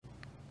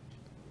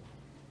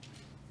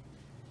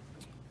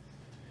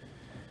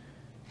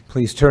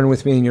Please turn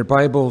with me in your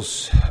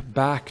Bibles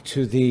back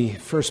to the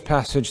first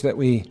passage that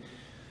we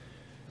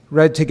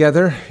read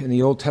together in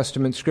the Old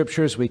Testament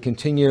Scriptures. We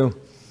continue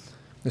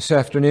this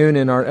afternoon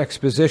in our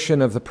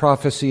exposition of the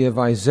prophecy of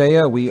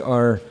Isaiah. We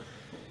are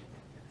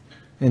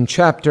in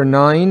chapter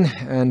 9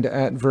 and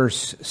at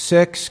verse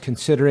 6,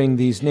 considering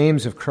these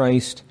names of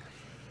Christ.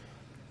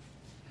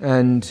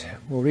 And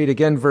we'll read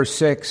again verse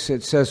 6.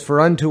 It says, "For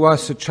unto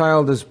us a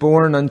child is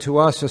born, unto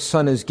us a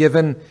son is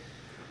given,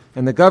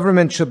 and the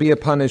government shall be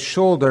upon his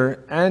shoulder,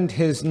 and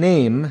his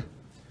name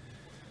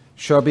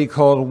shall be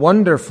called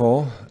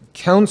Wonderful,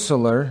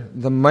 Counselor,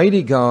 the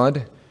Mighty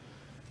God,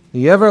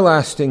 the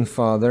Everlasting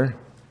Father,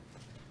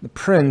 the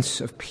Prince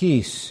of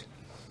Peace."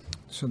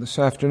 So this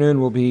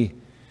afternoon we'll be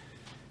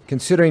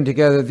considering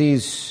together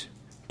these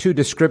two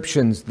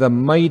descriptions: the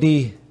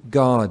Mighty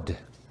God,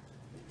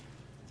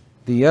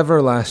 the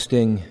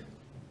Everlasting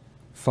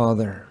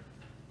Father.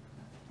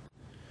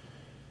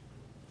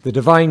 The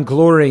divine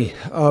glory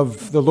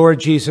of the Lord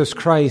Jesus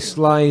Christ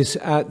lies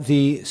at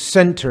the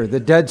center, the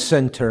dead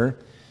center,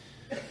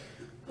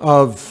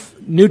 of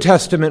New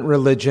Testament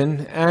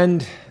religion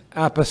and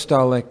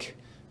apostolic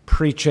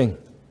preaching.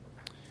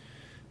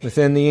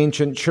 Within the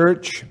ancient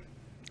church,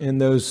 in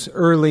those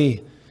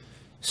early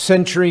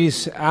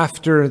centuries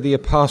after the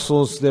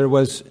apostles, there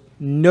was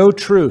no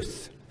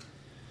truth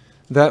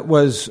that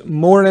was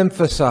more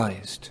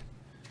emphasized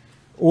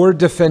or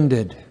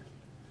defended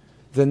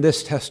than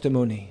this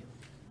testimony: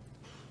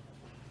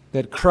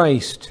 that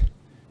Christ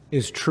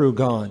is true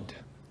God,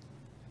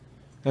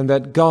 and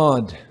that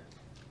God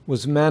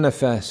was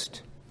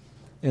manifest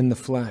in the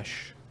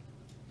flesh.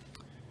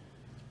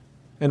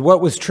 And what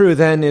was true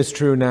then is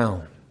true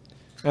now,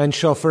 and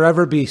shall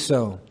forever be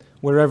so,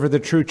 wherever the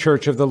true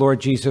church of the Lord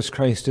Jesus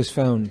Christ is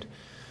found.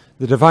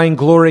 The divine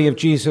glory of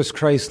Jesus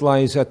Christ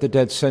lies at the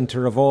dead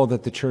center of all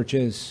that the church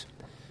is.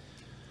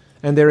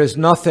 And there is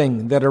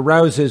nothing that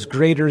arouses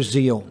greater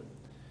zeal,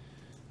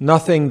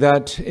 nothing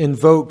that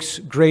invokes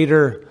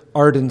greater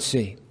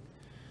ardency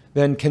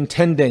than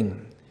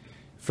contending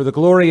for the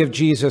glory of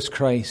Jesus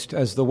Christ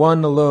as the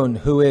one alone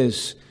who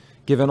is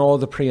given all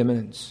the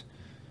preeminence,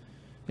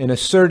 in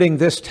asserting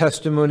this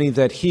testimony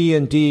that he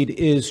indeed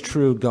is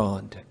true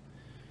God,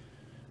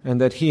 and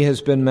that he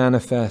has been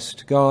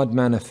manifest, God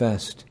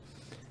manifest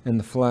in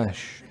the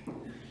flesh.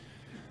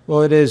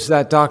 Well, it is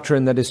that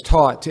doctrine that is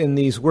taught in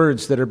these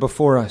words that are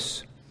before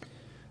us,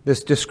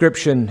 this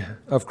description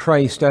of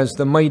Christ as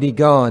the mighty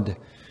God,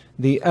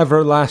 the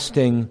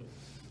everlasting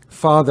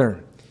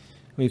Father.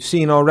 We've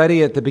seen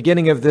already at the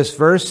beginning of this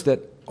verse that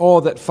all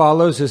that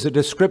follows is a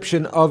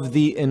description of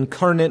the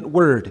incarnate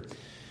Word.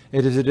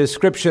 It is a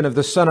description of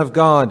the Son of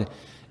God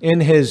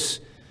in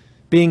his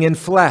being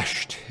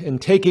enfleshed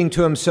and taking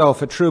to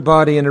himself a true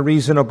body and a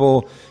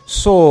reasonable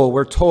soul.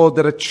 We're told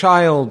that a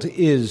child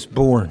is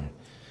born,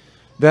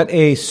 that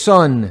a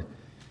son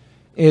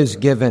is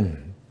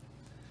given.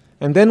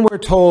 And then we're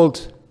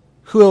told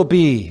who he'll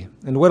be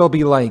and what he'll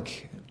be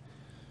like.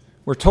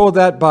 We're told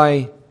that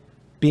by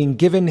being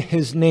given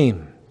his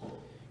name.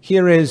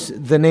 Here is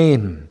the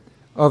name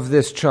of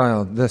this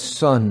child, the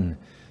Son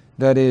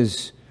that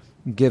is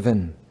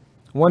given: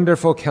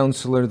 Wonderful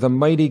Counselor, the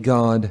Mighty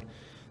God,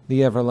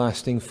 the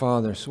Everlasting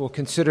Father. So we'll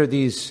consider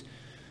these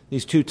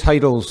two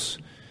titles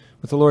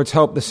with the Lord's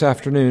help this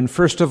afternoon.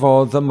 First of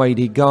all, the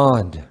Mighty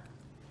God.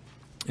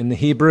 In the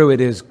Hebrew,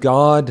 it is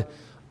God,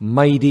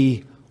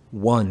 Mighty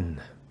One.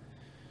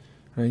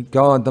 Right?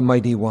 God, the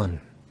Mighty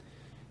One.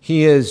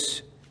 He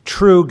is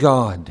true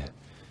God.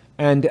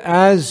 And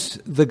as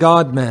the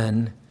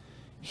God-man,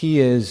 he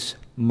is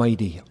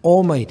mighty,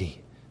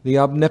 almighty, the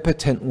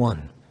omnipotent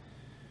one,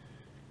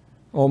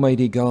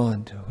 Almighty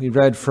God. We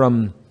read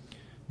from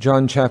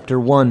John chapter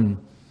 1,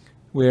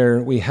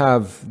 where we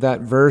have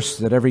that verse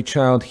that every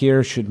child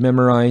here should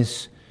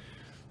memorize.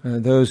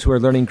 Those who are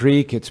learning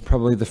Greek, it's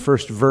probably the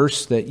first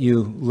verse that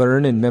you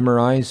learn and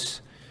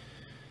memorize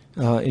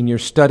in your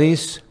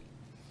studies.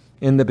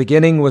 In the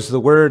beginning was the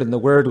Word, and the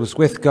Word was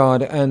with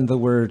God, and the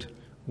Word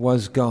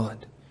was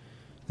God.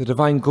 The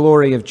divine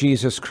glory of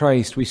Jesus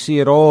Christ, we see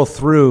it all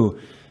through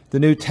the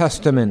New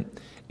Testament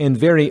in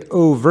very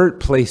overt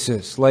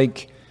places,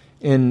 like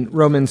in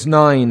Romans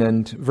 9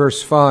 and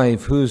verse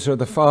 5, whose are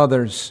the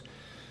fathers,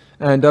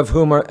 and of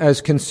whom are,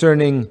 as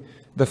concerning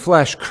the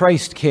flesh,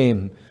 Christ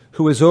came,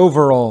 who is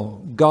over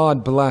all,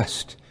 God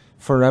blessed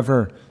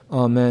forever.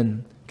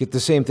 Amen. Get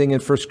the same thing in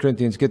 1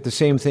 Corinthians, get the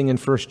same thing in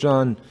 1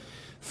 John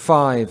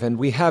 5, and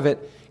we have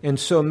it in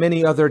so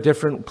many other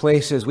different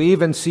places. We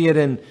even see it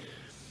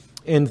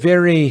in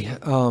very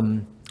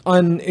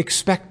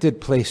unexpected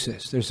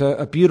places. There's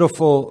a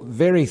beautiful,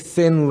 very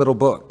thin little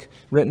book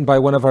written by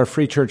one of our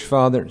Free Church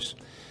fathers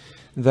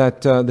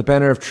that the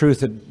Banner of Truth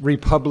had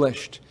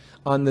republished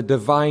on the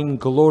divine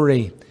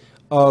glory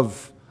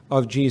of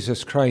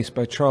Jesus Christ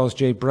by Charles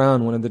J.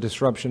 Brown, one of the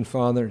Disruption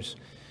fathers.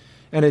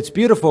 And it's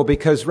beautiful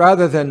because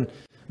rather than,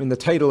 the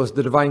title is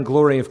The Divine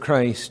Glory of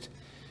Christ,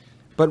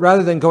 but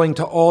rather than going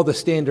to all the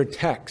standard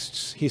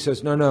texts, he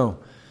says, no,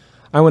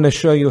 I want to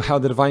show you how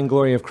the divine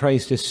glory of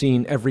Christ is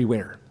seen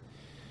everywhere.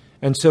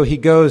 And so he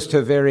goes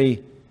to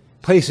very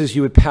places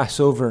you would pass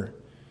over.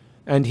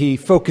 And he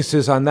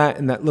focuses on that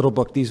in that little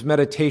book, these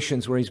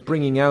meditations where he's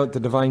bringing out the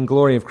divine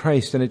glory of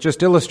Christ. And it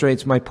just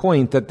illustrates my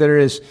point that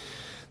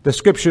the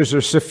scriptures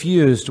are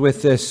suffused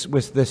with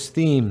this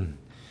theme.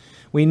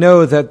 We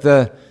know that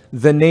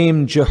the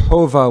name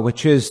Jehovah,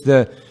 which is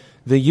the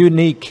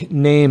unique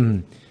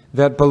name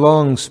that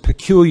belongs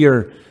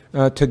peculiar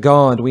to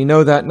God. We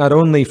know that not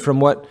only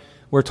from what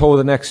we're told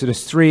in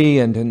Exodus 3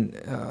 and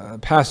in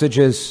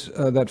passages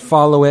that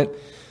follow it,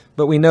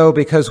 but we know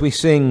because we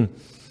sing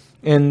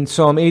in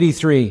Psalm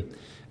 83,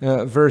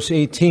 verse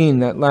 18,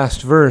 that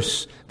last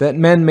verse, that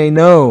men may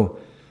know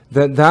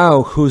that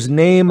thou, whose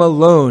name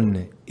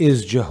alone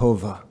is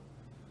Jehovah,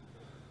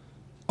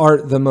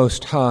 art the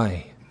Most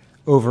High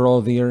over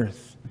all the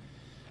earth.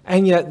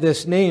 And yet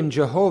this name,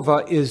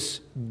 Jehovah, is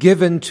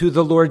given to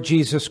the Lord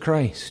Jesus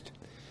Christ.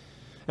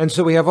 And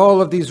so we have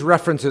all of these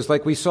references,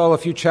 like we saw a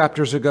few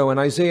chapters ago in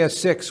Isaiah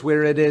 6,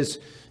 where it is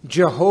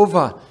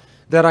Jehovah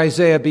that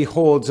Isaiah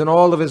beholds in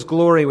all of his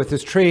glory with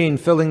his train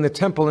filling the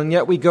temple. And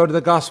yet we go to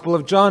the Gospel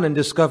of John and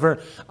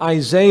discover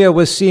Isaiah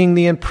was seeing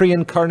the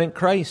pre-incarnate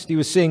Christ. He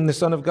was seeing the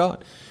Son of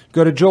God.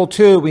 Go to Joel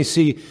 2, we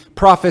see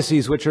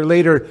prophecies which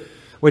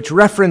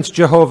reference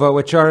Jehovah,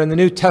 which are in the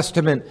New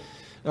Testament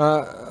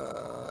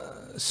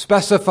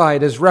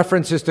specified as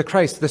references to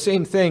Christ. The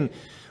same thing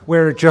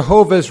where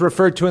Jehovah is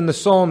referred to in the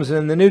Psalms and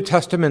in the New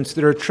Testaments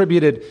that are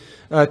attributed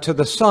to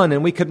the Son.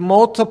 And we could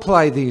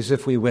multiply these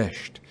if we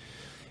wished.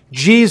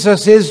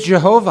 Jesus is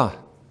Jehovah.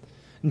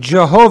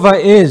 Jehovah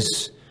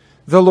is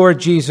the Lord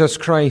Jesus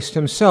Christ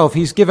himself.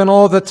 He's given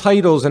all the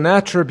titles and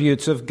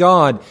attributes of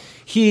God.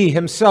 He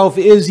himself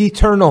is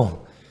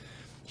eternal.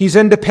 He's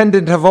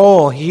independent of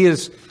all. He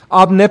is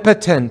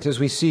omnipotent, as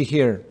we see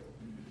here.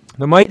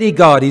 The mighty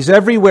God, he's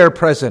everywhere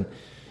present.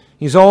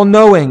 He's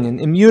all-knowing and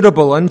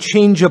immutable,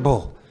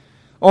 unchangeable.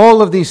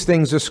 All of these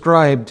things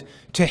ascribed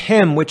to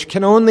him, which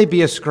can only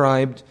be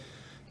ascribed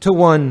to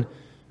one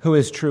who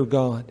is true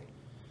God.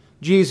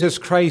 Jesus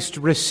Christ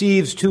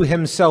receives to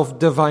himself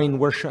divine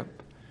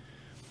worship.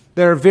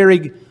 They're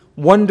very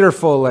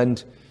wonderful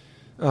and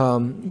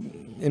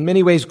in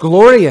many ways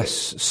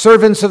glorious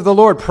servants of the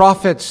Lord,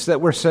 prophets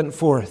that were sent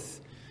forth,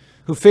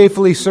 who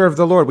faithfully serve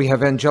the Lord. We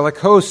have angelic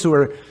hosts who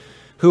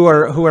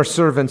are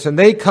servants, and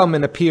they come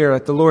and appear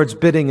at the Lord's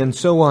bidding and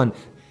so on.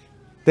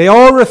 They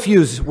all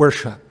refuse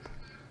worship.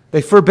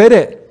 They forbid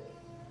it.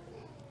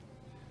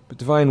 But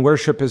divine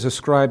worship is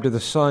ascribed to the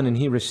Son, and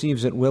he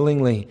receives it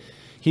willingly.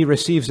 He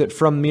receives it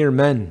from mere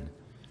men,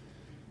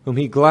 whom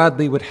he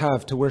gladly would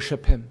have to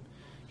worship him.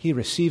 He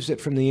receives it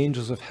from the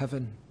angels of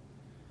heaven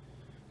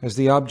as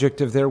the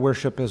object of their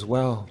worship as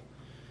well.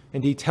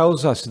 And he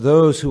tells us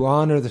those who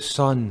honor the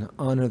Son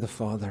honor the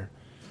Father.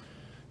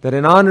 That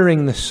in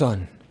honoring the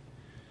Son,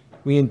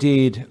 we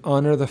indeed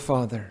honor the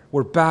Father.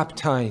 We're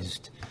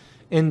baptized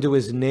into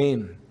his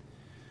name.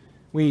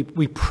 We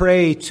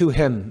pray to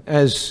him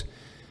as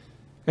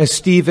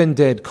Stephen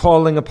did,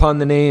 calling upon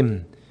the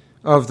name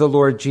of the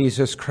Lord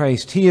Jesus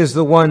Christ. He is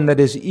the one that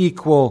is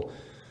equal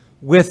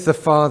with the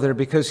Father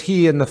because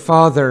he and the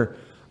Father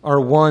are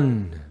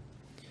one.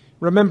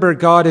 Remember,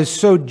 God is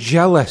so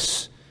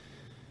jealous.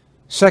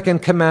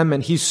 Second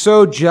commandment, he's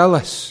so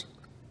jealous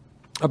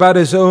about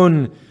his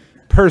own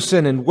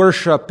person and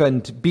worship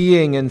and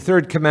being. And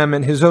third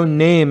commandment, his own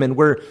name. And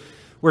we're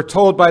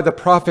told by the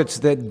prophets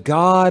that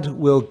God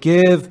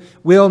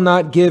will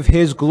not give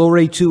his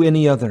glory to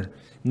any other.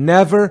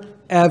 Never,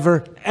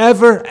 ever,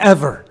 ever,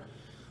 ever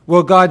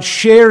will God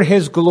share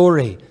his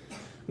glory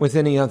with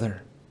any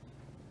other.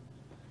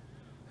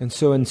 And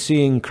so in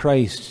seeing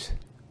Christ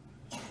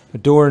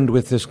adorned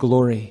with this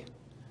glory,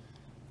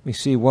 we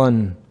see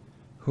one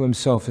who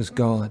himself is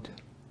God.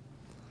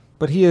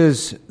 But he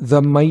is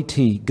the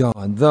mighty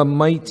God, the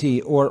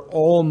mighty or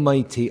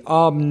almighty,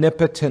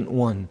 omnipotent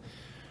one.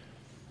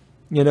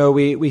 You know,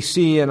 we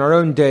see in our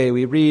own day,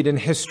 we read in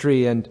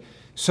history and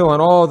so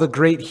on, all the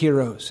great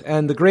heroes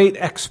and the great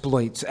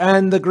exploits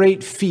and the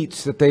great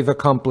feats that they've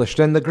accomplished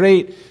and the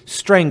great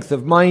strength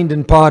of mind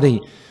and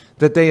body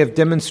that they have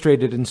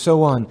demonstrated and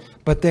so on.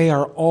 But they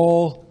are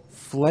all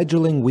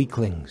fledgling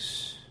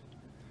weaklings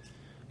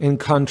in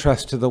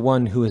contrast to the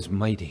one who is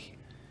mighty,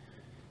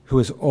 who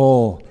is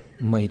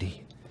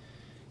almighty.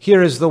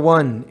 Here is the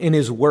one in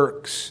his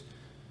works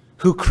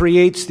who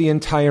creates the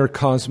entire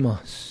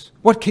cosmos.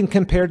 What can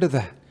compare to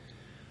that?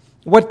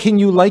 What can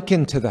you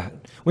liken to that?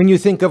 When you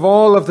think of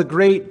all of the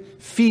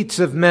great feats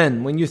of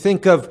men, when you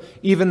think of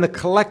even the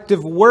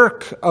collective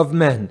work of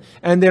men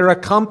and their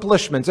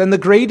accomplishments and the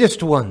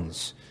greatest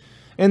ones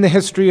in the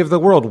history of the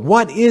world,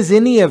 what is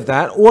any of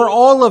that or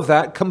all of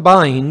that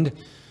combined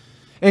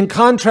in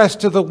contrast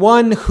to the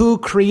one who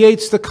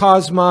creates the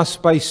cosmos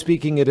by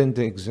speaking it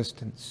into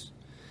existence?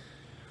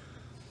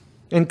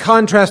 In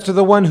contrast to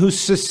the one who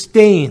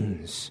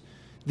sustains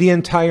the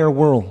entire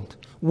world.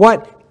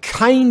 What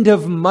kind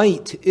of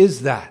might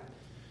is that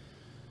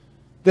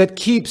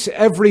keeps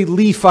every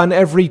leaf on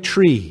every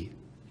tree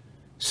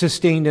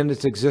sustained in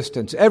its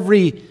existence?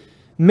 Every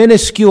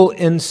minuscule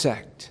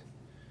insect,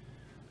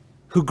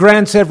 who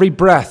grants every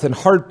breath and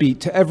heartbeat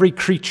to every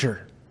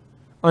creature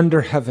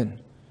under heaven,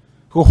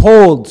 who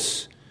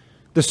holds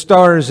the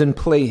stars in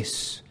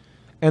place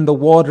and the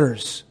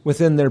waters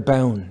within their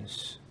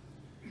bounds.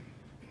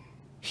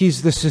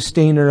 He's the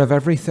sustainer of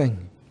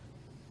everything.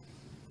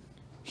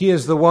 He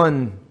is the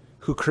one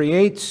who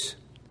creates,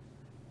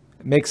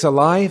 makes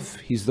alive.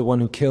 He's the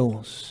one who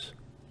kills.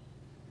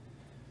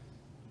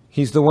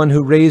 He's the one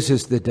who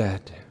raises the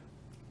dead.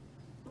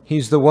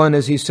 He's the one,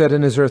 as he said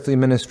in his earthly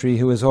ministry,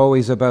 who is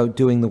always about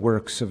doing the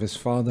works of his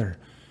Father,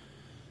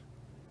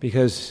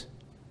 because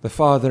the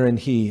Father and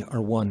he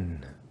are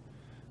one,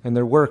 and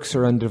their works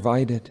are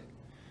undivided.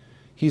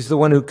 He's the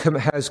one who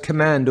has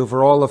command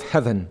over all of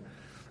heaven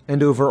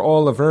and over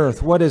all of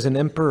earth. What is an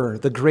emperor?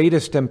 The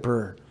greatest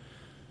emperor,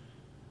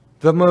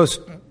 the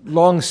most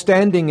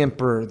long-standing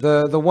emperor,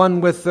 the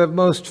one with the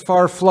most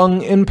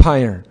far-flung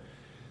empire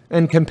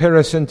in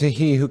comparison to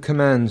he who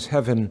commands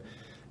heaven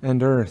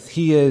and earth.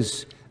 He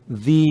is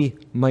the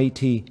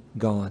mighty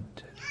God.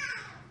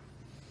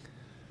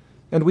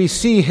 And we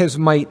see his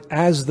might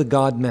as the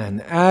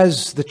God-man,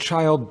 as the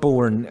child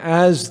born,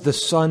 as the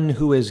Son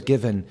who is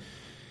given.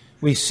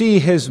 We see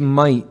his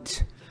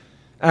might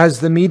as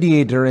the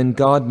mediator and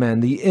God-man,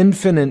 the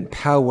infinite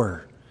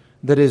power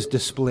that is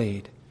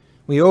displayed.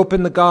 We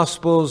open the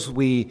Gospels,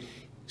 we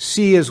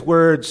see his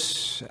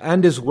words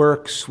and his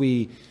works,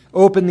 we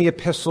open the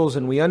epistles,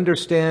 and we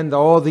understand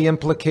all the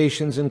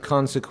implications and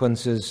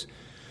consequences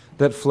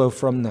that flow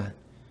from that.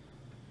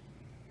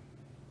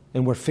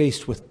 And we're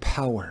faced with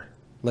power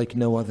like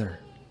no other,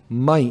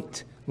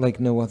 might like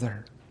no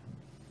other.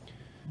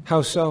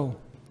 How so?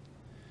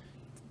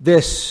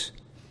 This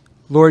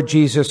Lord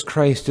Jesus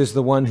Christ is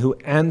the one who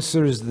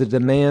answers the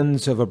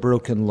demands of a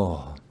broken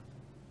law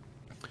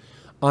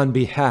on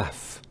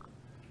behalf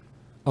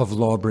of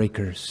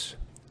lawbreakers,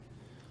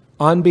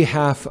 on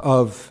behalf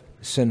of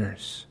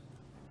sinners.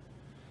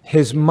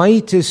 His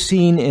might is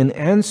seen in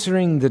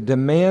answering the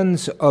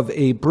demands of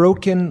a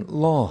broken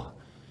law.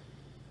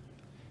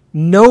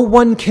 No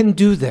one can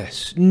do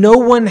this. No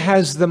one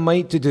has the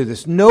might to do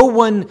this. No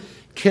one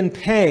can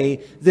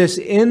pay this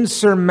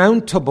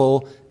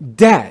insurmountable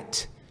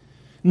debt.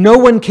 No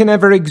one can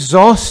ever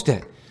exhaust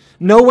it.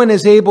 No one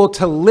is able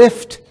to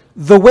lift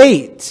the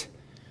weight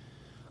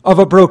of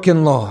a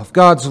broken law, of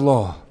God's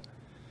law.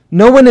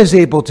 No one is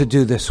able to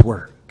do this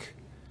work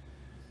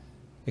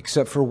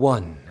except for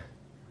one.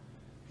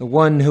 The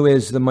one who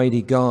is the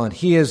mighty God.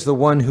 He is the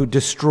one who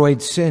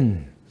destroyed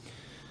sin,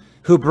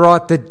 who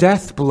brought the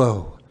death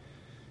blow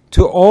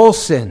to all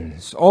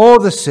sins, all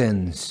the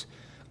sins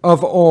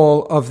of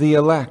all of the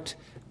elect.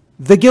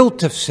 The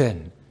guilt of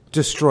sin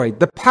destroyed,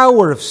 the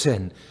power of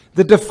sin,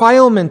 the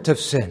defilement of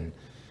sin.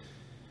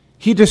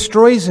 He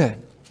destroys it.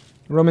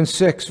 Romans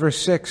 6, verse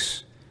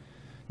 6.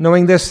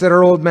 Knowing this, that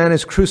our old man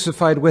is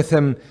crucified with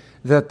him,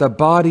 that the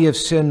body of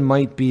sin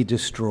might be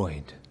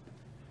destroyed,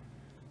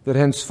 that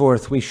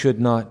henceforth we should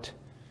not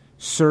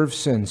serve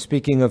sin.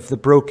 Speaking of the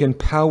broken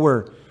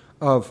power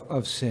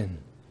of sin.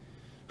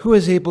 Who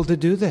is able to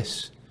do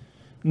this?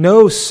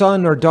 No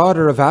son or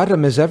daughter of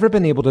Adam has ever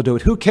been able to do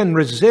it. Who can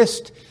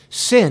resist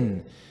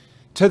sin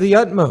to the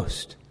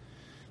utmost?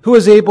 Who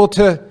is able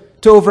to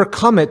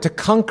overcome it, to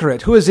conquer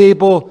it? Who is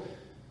able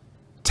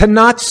to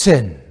not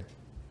sin,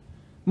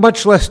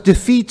 much less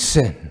defeat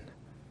sin?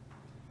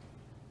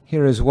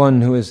 Here is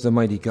one who is the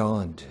mighty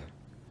God.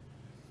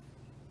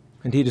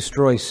 And he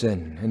destroys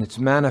sin, and it's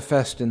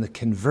manifest in the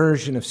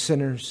conversion of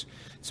sinners.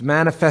 It's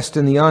manifest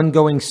in the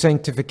ongoing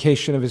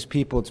sanctification of his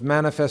people. It's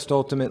manifest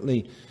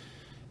ultimately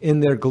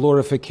in their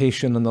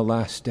glorification on the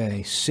last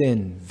day.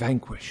 Sin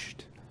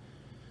vanquished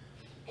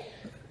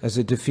as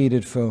a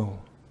defeated foe.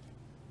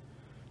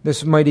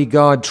 This mighty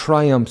God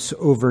triumphs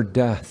over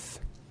death.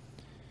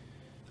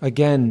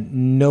 Again,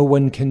 no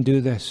one can do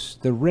this.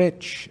 The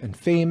rich and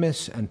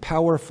famous and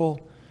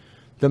powerful,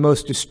 the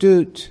most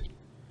astute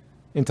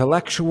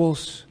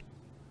intellectuals,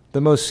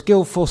 the most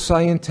skillful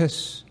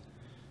scientists,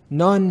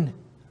 none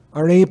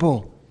are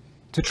able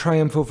to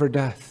triumph over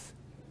death.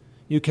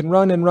 You can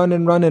run and run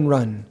and run and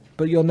run,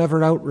 but you'll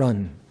never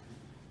outrun.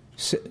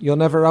 You'll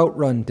never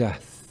outrun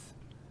death.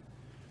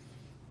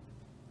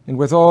 And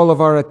with all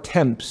of our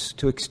attempts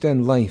to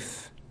extend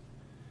life,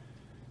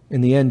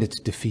 in the end it's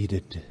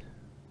defeated.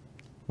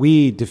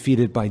 We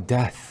defeated by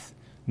death,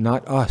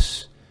 not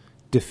us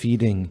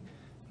defeating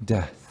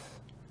death.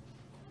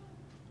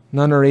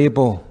 None are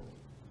able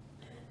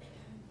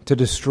to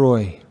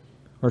destroy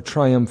or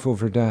triumph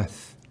over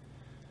death.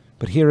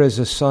 But here is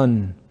a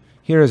son,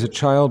 here is a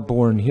child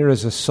born, here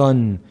is a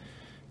son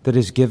that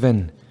is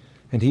given,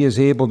 and he is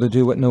able to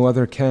do what no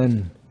other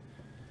can.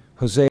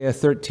 Hosea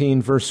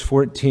 13, verse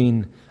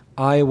 14,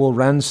 I will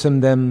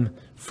ransom them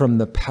from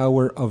the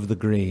power of the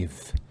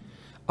grave.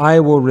 I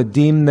will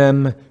redeem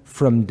them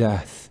from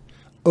death.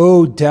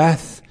 O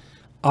death,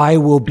 I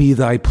will be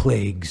thy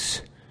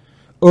plagues.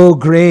 O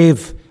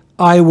grave,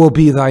 I will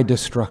be thy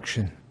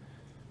destruction.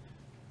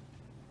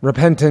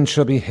 Repentance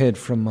shall be hid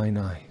from mine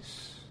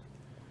eyes.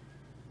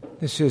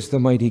 This is the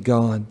mighty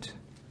God.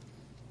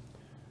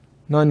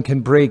 None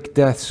can break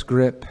death's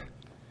grip,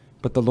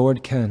 but the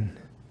Lord can.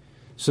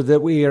 So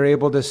that we are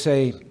able to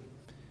say,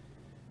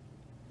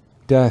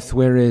 Death,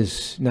 where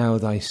is now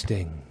thy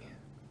sting?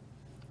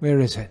 Where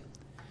is it?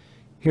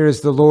 Here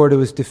is the Lord who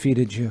has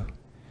defeated you.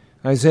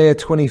 Isaiah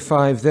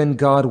 25, then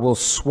God will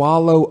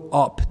swallow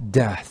up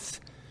death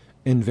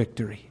in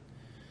victory,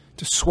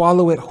 to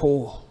swallow it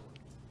whole.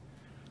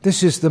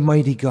 This is the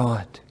mighty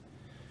God.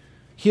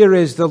 Here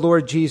is the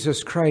Lord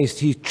Jesus Christ.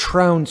 He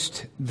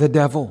trounced the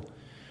devil,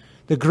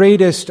 the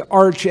greatest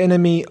arch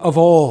enemy of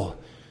all,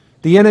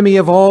 the enemy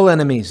of all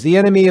enemies, the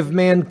enemy of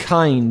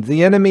mankind,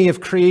 the enemy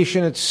of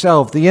creation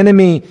itself, the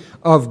enemy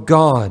of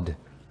God.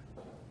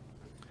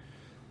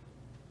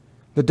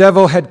 The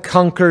devil had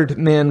conquered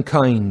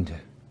mankind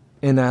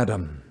in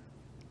Adam.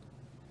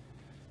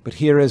 But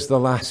here is the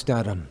last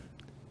Adam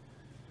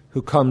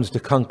who comes to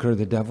conquer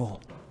the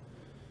devil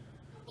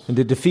and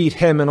to defeat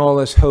him and all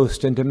his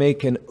host and to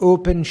make an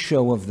open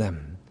show of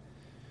them.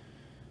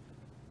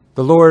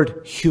 The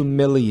Lord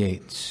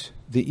humiliates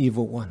the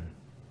evil one.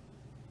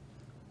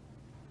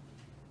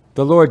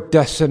 The Lord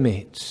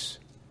decimates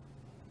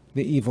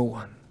the evil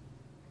one.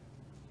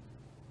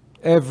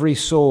 Every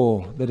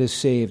soul that is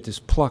saved is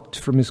plucked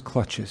from his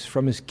clutches,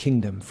 from his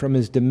kingdom, from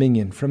his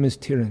dominion, from his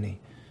tyranny,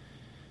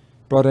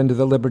 brought into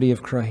the liberty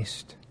of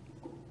Christ.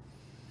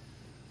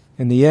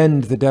 In the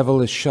end, the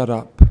devil is shut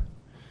up,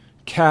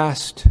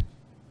 cast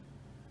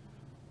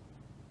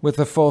with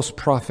the false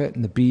prophet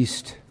and the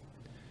beast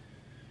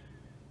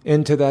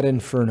into that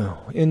inferno,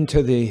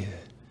 into the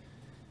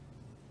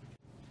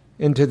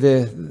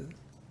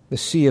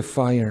sea of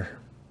fire,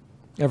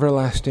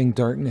 everlasting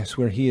darkness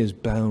where he is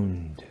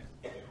bound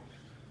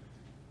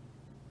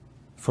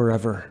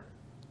forever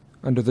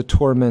under the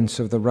torments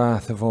of the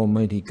wrath of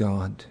Almighty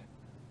God.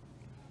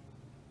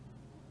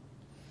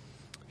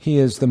 He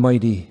is the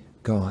mighty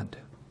God.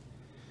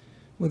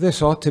 Well,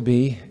 this ought to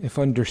be, if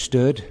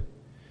understood,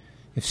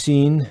 if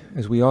seen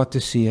as we ought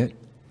to see it,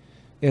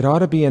 it ought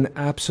to be an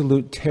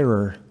absolute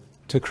terror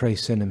to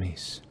Christ's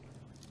enemies.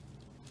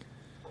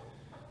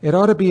 It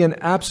ought to be an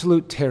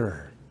absolute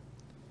terror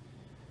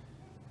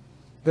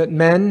that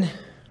men,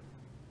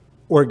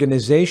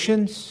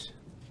 organizations,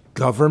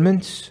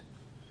 governments,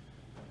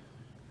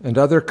 and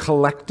other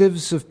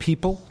collectives of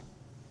people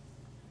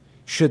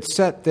should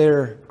set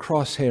their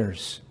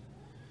crosshairs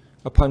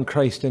upon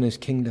Christ and his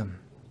kingdom.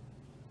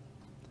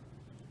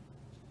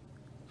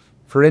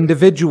 For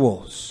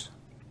individuals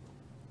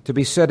to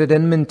be set at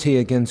enmity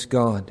against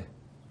God,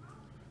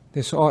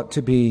 this ought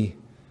to be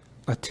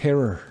a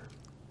terror.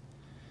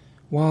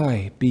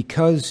 Why?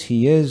 Because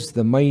he is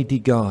the mighty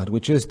God,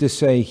 which is to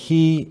say,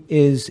 he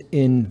is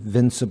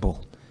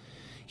invincible.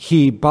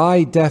 He,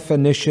 by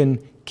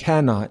definition,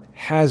 cannot,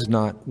 has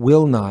not,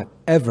 will not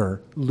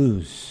ever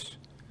lose.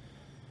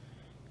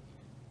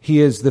 He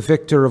is the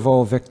victor of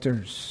all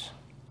victors.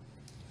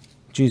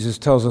 Jesus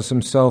tells us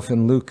himself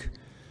in Luke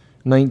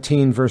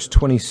 19, verse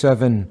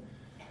 27,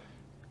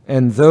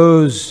 and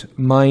those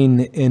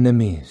mine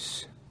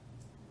enemies,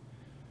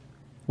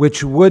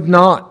 which would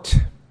not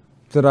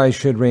that I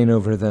should reign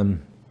over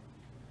them,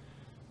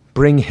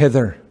 bring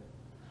hither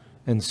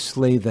and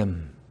slay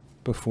them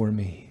before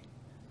me.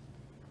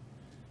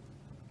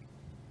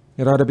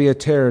 It ought to be a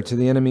terror to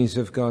the enemies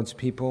of God's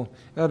people.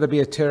 It ought to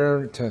be a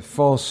terror to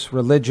false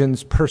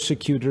religions,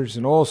 persecutors,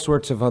 and all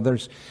sorts of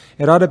others.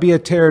 It ought to be a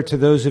terror to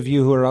those of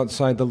you who are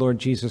outside the Lord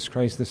Jesus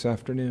Christ this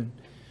afternoon,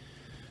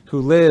 who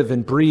live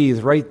and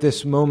breathe right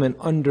this moment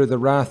under the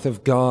wrath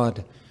of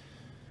God,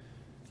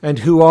 and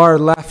who are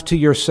left to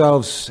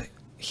yourselves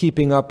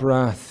heaping up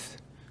wrath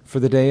for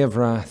the day of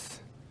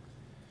wrath,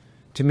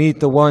 to meet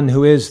the one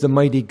who is the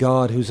mighty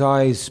God, whose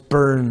eyes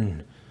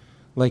burn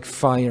like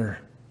fire,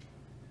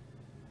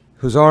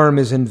 whose arm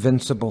is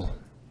invincible,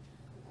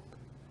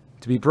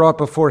 to be brought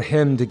before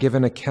him to give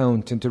an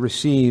account and to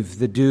receive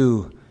the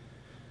due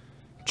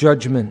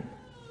judgment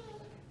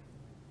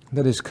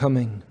that is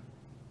coming.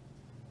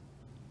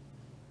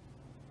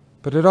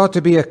 But it ought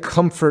to be a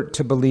comfort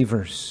to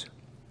believers.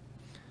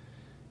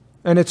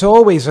 And it's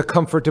always a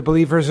comfort to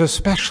believers,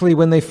 especially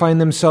when they find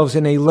themselves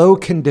in a low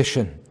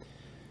condition.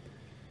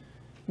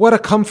 What a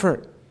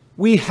comfort.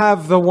 We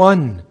have the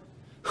one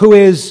who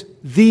is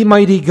the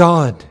mighty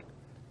God.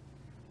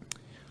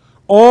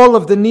 All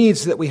of the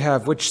needs that we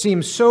have, which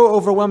seem so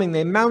overwhelming,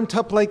 they mount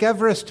up like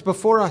Everest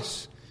before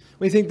us.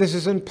 We think this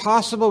is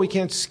impossible. We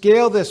can't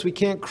scale this. We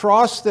can't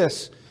cross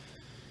this.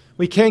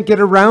 We can't get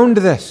around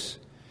this.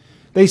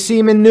 They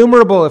seem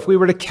innumerable. If we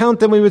were to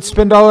count them, we would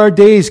spend all our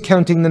days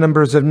counting the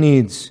numbers of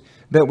needs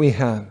that we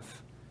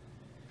have.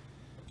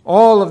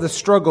 All of the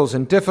struggles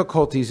and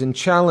difficulties and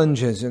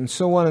challenges and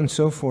so on and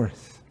so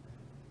forth.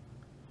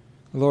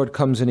 The Lord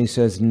comes and he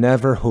says,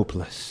 never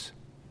hopeless.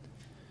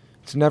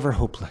 It's never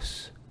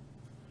hopeless.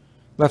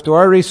 Left to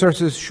our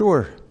resources,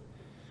 sure.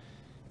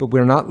 But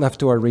we're not left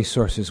to our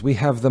resources. We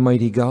have the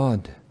mighty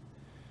God.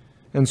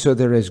 And so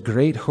there is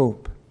great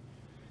hope.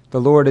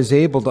 The Lord is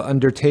able to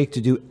undertake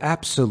to do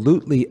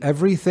absolutely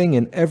everything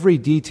in every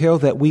detail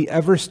that we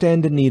ever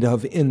stand in need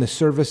of in the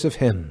service of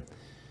him,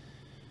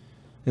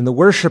 in the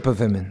worship of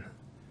him,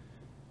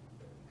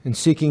 and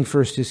seeking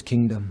first his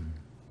kingdom.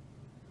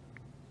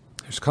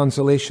 There's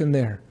consolation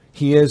there.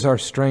 He is our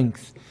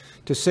strength.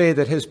 to say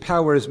that his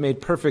power is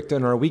made perfect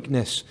in our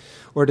weakness,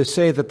 or to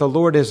say that the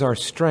Lord is our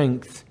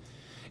strength,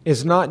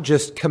 is not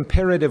just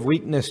comparative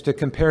weakness to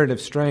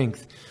comparative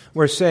strength.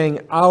 We're saying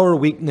our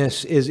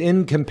weakness is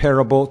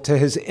incomparable to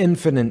his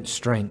infinite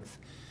strength.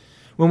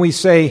 When we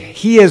say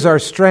he is our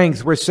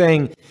strength, we're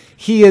saying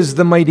he is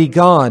the mighty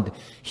God.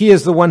 He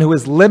is the one who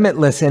is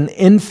limitless and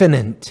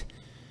infinite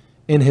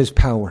in his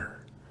power.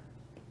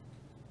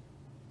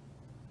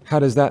 How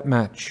does that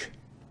match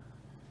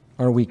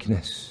our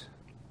weakness?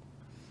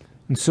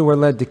 And so we're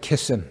led to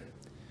kiss him,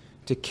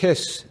 to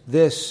kiss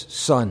this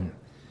Son,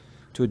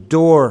 to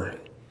adore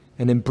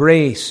and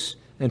embrace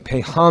and pay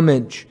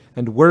homage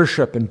and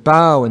worship and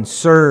bow and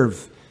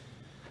serve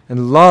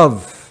and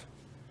love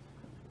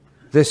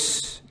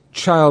this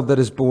child that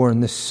is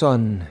born, this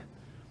Son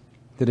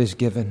that is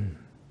given.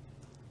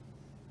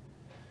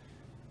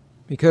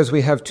 Because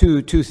we have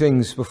two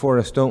things before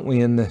us, don't we,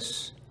 in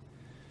this?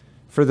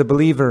 For the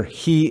believer,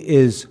 he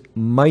is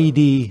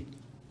mighty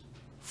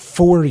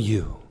for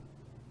you.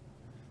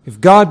 If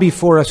God be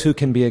for us, who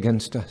can be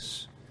against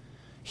us?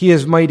 He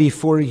is mighty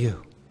for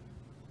you.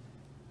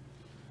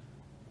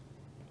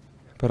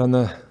 But on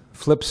the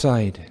flip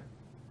side,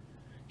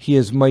 he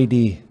is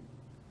mighty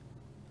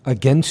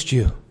against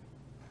you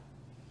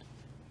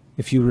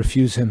if you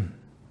refuse him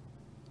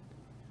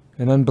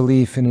in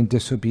unbelief and in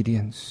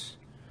disobedience.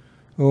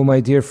 Oh, my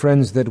dear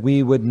friends, that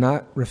we would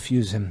not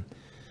refuse him,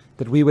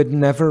 that we would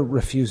never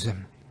refuse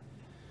him,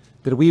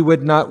 that we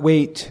would not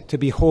wait to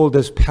behold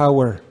his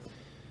power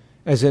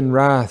as in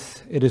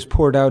wrath it is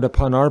poured out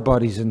upon our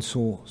bodies and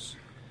souls,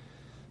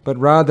 but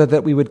rather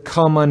that we would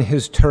come on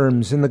his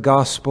terms in the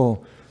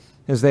gospel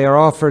as they are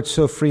offered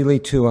so freely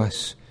to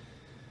us,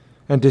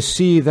 and to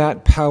see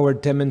that power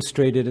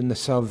demonstrated in the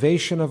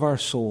salvation of our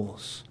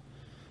souls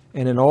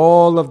and in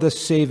all of the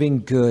saving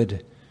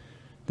good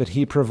that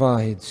he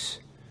provides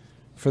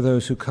for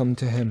those who come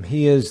to him.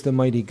 He is the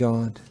mighty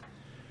God.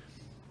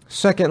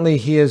 Secondly,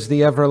 he is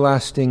the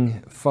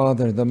everlasting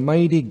Father, the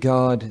mighty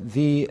God,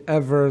 the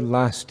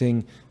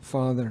everlasting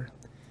Father.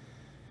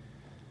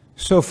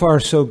 So far,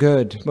 so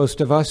good.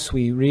 Most of us,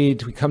 we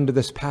come to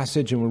this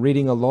passage and we're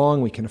reading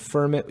along, we can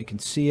affirm it, we can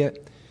see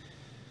it.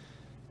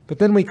 But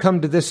then we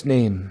come to this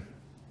name,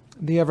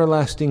 the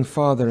everlasting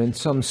Father, and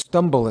some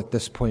stumble at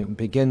this point and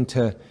begin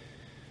to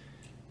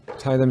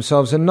tie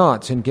themselves in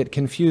knots and get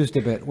confused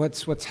a bit.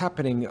 What's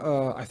happening?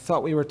 I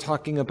thought we were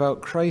talking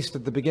about Christ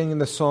at the beginning of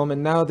the psalm,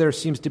 and now there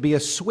seems to be a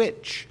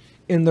switch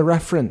in the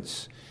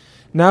reference.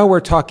 Now we're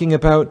talking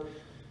about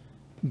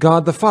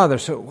God the Father.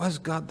 So it was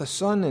God the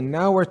Son, and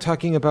now we're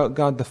talking about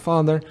God the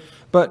Father.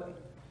 But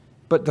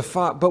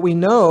we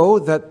know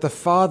that the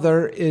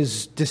Father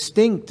is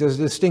distinct, as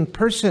a distinct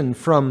person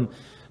from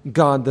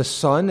God the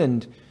Son,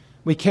 and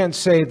we can't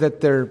say that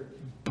they're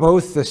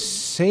both the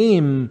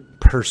same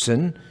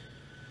person.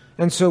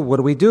 And so what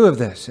do we do of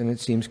this? And it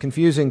seems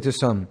confusing to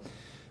some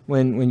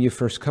when you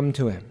first come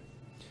to it.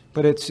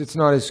 But it's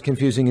not as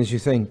confusing as you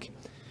think.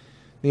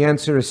 The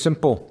answer is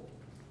simple.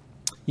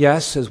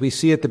 Yes, as we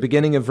see at the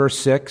beginning of verse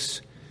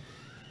 6,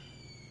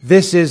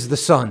 this is the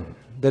Son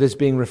that is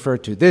being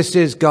referred to. This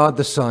is God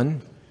the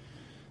Son.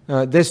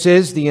 This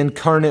is the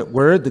incarnate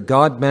Word, the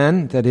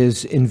God-man that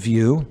is in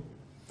view,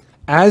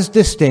 as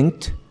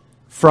distinct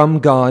from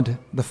God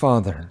the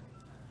Father.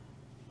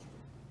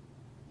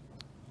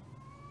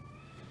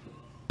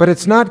 But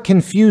it's not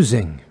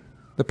confusing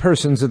the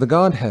persons of the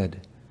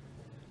Godhead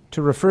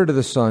to refer to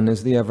the Son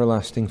as the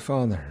everlasting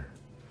Father.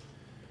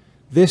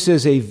 This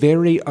is a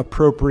very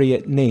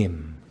appropriate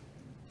name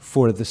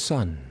for the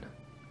Son.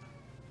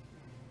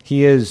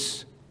 He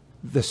is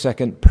the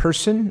second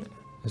person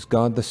as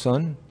God the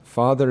Son.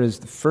 Father is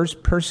the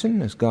first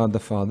person as God the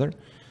Father.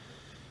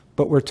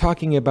 But we're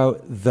talking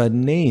about the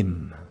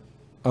name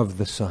of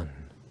the Son,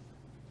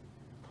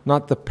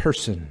 not the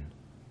person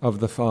of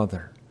the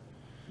Father.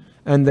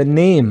 And the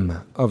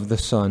name of the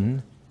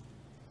Son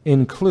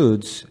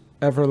includes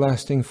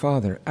everlasting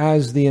Father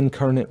as the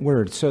incarnate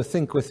Word. So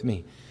think with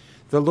me.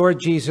 The Lord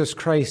Jesus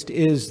Christ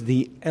is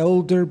the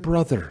elder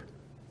brother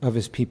of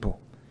his people.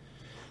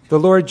 The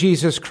Lord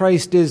Jesus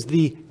Christ is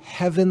the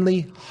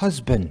heavenly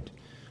husband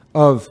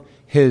of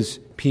his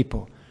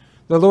people.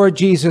 The Lord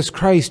Jesus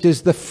Christ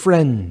is the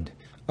friend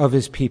of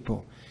his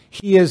people.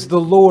 He is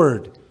the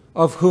Lord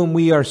of whom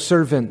we are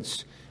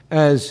servants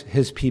as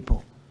his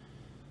people.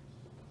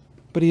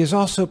 But he is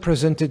also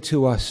presented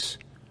to us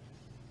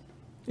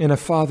in a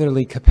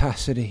fatherly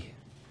capacity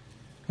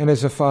and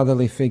as a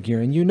fatherly figure.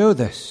 And you know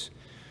this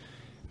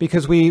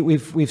because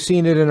we've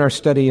seen it in our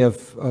study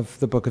of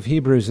the book of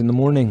Hebrews in the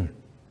morning.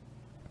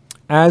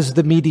 As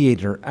the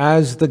mediator,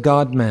 as the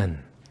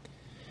God-man.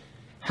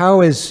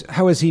 How is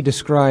he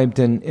described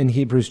in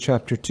Hebrews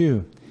chapter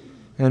 2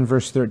 and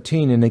verse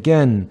 13? And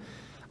again,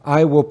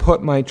 I will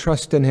put my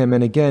trust in him.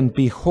 And again,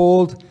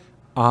 behold,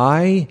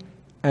 I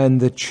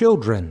and the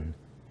children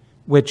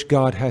which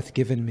God hath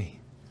given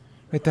me.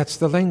 Right? That's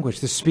the language,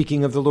 the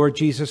speaking of the Lord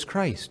Jesus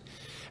Christ.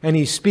 And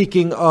he's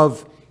speaking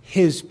of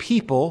his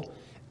people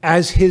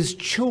as his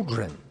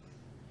children.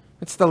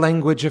 It's the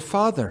language of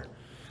Father.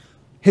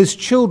 His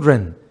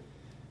children,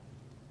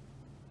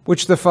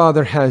 which the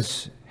Father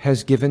has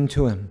given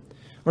to him.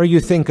 Or you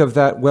think of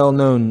that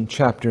well-known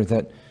chapter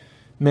that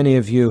many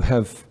of you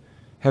have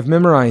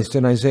memorized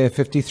in Isaiah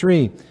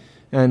 53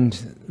 and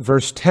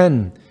verse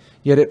 10.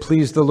 Yet it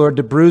pleased the Lord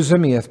to bruise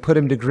him, he hath put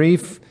him to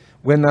grief.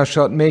 When thou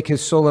shalt make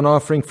his soul an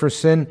offering for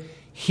sin,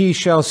 he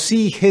shall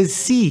see his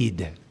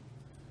seed.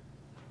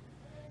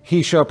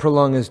 He shall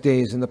prolong his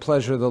days, and the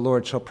pleasure of the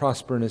Lord shall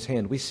prosper in his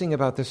hand. We sing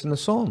about this in the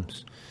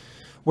Psalms,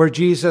 where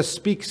Jesus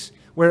speaks,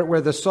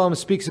 where the Psalm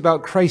speaks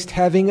about Christ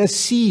having a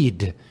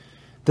seed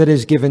that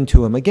is given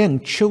to him. Again,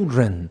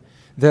 children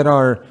that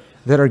are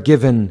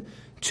given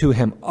to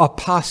him. A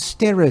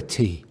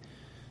posterity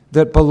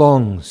that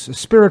belongs, a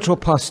spiritual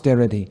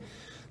posterity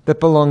that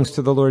belongs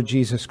to the Lord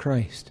Jesus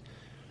Christ.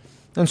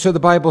 And so the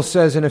Bible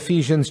says in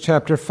Ephesians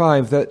chapter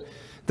 5 that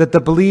the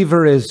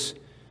believer is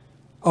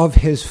of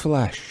his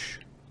flesh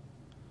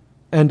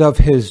and of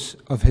his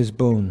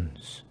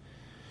bones.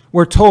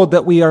 We're told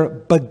that we are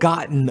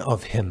begotten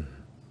of him.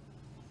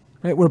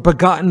 Right? We're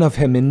begotten of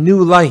him in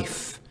new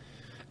life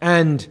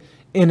and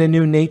in a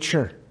new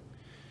nature.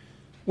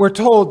 We're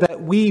told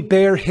that we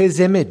bear his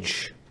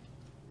image,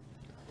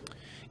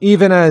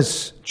 even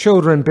as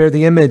children bear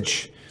the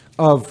image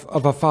of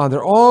a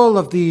father. All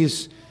of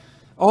these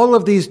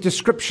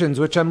descriptions,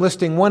 which I'm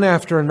listing one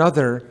after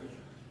another,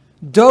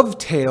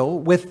 dovetail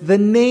with the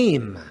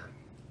name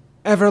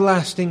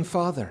Everlasting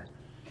Father.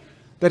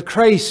 That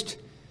Christ,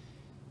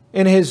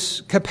 in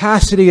his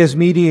capacity as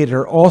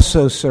mediator,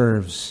 also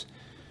serves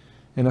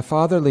in a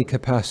fatherly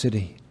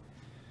capacity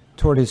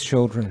toward his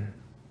children.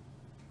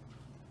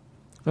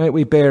 Right?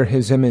 We bear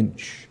his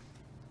image.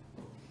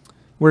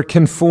 We're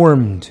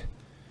conformed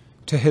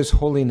to his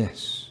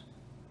holiness.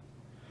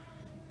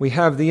 We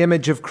have the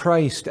image of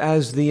Christ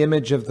as the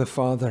image of the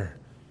Father.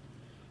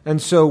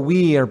 And so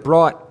we are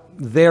brought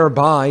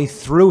thereby,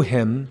 through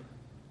him,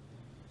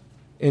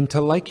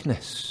 into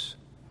likeness.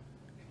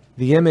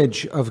 The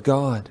image of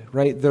God,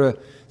 right?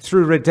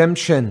 Through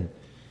redemption,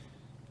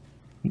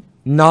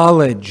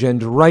 knowledge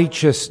and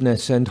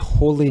righteousness and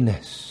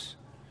holiness,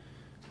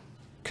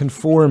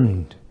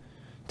 conformed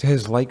to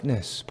his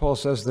likeness. Paul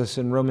says this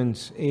in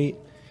Romans 8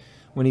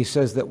 when he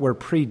says that we're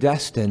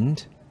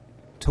predestined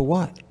to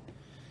what?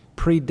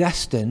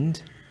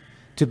 Predestined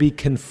to be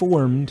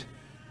conformed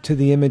to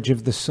the image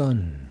of the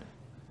Son.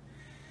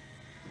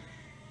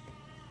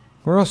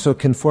 We're also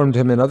conformed to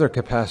him in other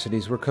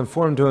capacities. We're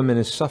conformed to him in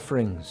his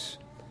sufferings.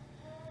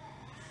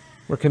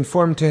 We're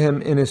conformed to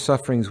him in his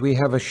sufferings. We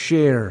have a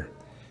share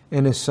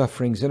in his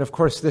sufferings. And of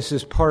course, this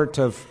is part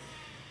of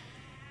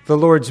the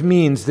Lord's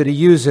means that he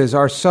uses.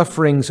 Our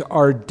sufferings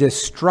are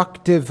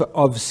destructive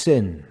of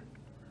sin.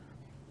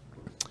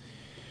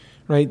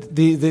 Right?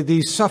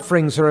 These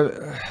sufferings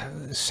are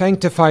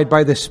sanctified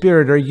by the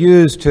Spirit, are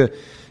used to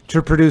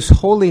produce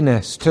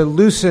holiness, to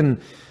loosen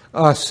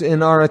us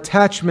in our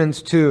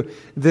attachments to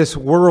this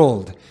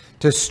world,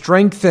 to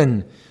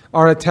strengthen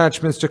our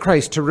attachments to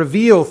Christ, to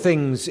reveal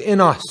things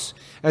in us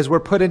as we're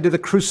put into the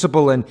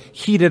crucible and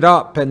heated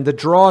up and the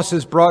dross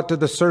is brought to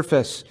the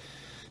surface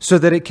so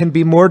that it can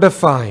be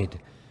mortified.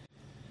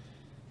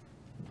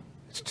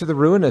 It's to the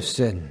ruin of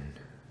sin.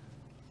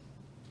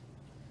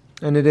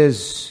 And it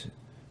is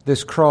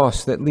this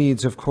cross that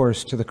leads, of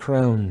course, to the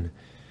crown.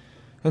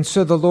 And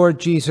so the Lord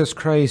Jesus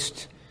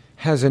Christ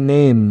has a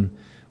name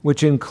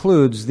which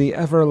includes the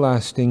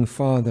Everlasting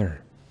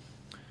Father.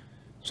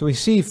 So we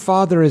see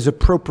Father is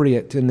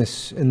appropriate in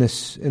this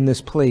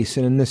place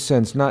and in this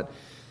sense, not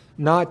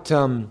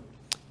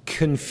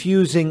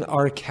confusing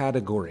our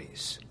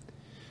categories,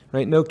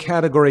 right? No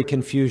category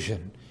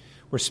confusion.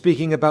 We're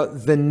speaking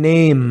about the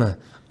name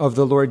of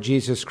the Lord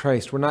Jesus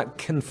Christ. We're not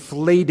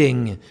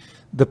conflating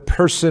the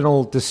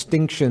personal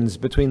distinctions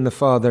between the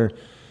Father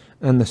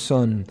and the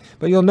Son.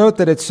 But you'll note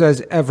that it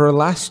says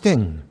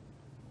Everlasting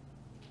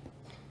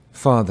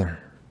Father.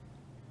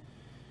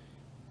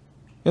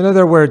 In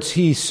other words,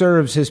 he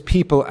serves his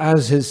people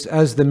as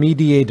the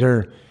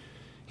mediator.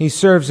 He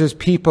serves his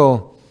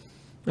people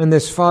in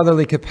this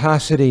fatherly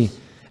capacity,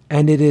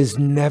 and it is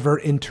never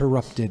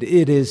interrupted.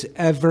 It is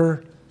everlasting.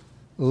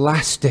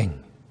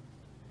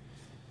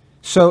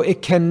 So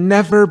it can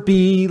never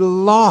be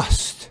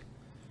lost,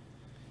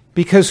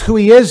 because who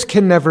he is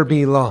can never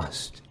be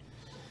lost.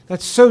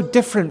 That's so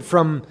different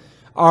from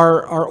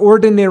our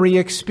ordinary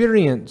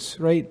experience,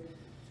 right?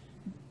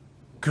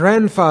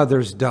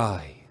 Grandfathers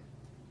die.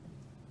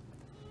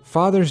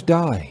 Fathers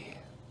die.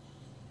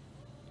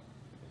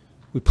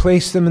 We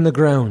place them in the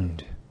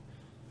ground.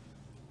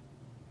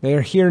 They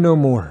are here no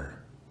more.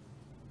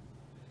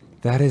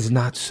 That is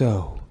not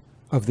so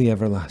of the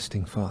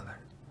Everlasting Father.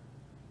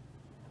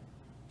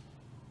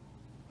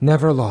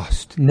 Never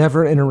lost,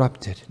 never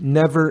interrupted,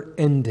 never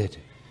ended.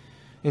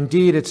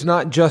 Indeed, it's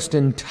not just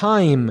in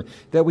time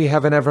that we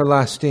have him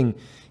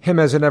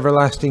as an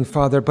everlasting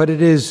Father, but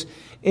it is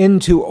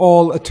into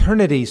all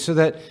eternity, so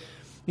that,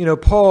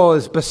 Paul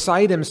is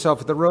beside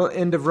himself at the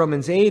end of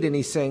Romans 8, and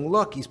he's saying,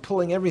 look, he's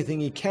pulling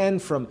everything he can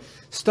from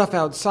stuff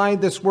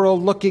outside this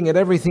world, looking at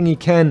everything he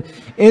can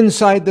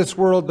inside this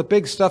world, the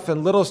big stuff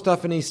and little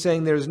stuff, and he's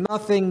saying there's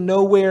nothing,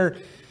 nowhere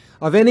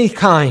of any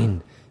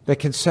kind that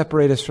can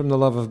separate us from the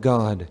love of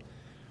God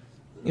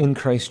in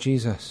Christ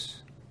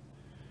Jesus.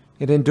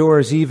 It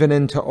endures even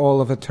into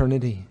all of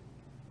eternity.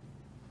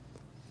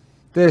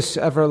 This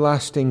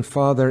everlasting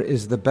Father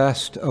is the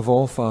best of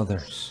all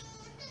fathers,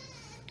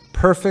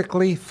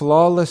 perfectly,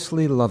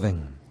 flawlessly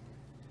loving,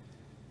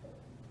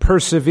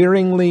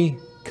 perseveringly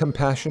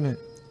compassionate.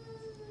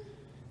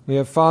 We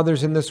have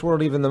fathers in this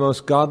world, even the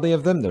most godly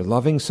of them. They're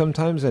loving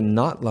sometimes and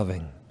not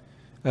loving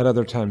at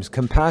other times,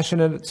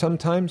 compassionate at some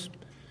times,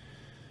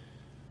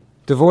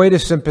 devoid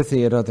of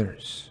sympathy at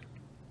others.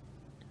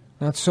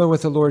 Not so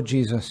with the Lord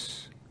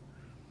Jesus.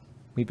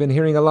 We've been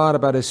hearing a lot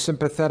about his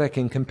sympathetic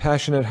and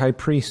compassionate high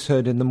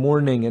priesthood in the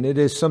morning, and it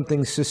is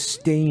something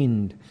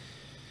sustained.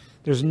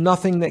 There's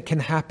nothing that can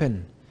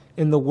happen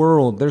in the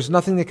world. There's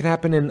nothing that can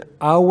happen in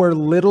our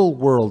little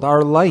world,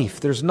 our life.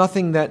 There's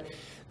nothing that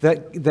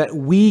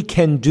we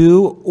can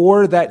do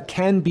or that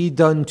can be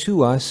done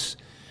to us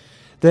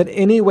that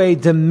anyway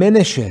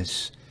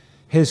diminishes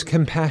his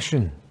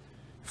compassion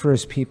for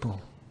his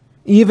people.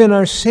 Even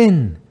our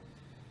sin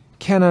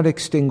cannot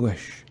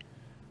extinguish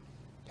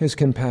his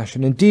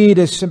compassion. Indeed,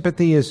 his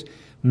sympathy is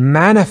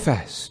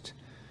manifest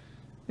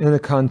in the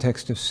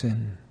context of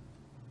sin.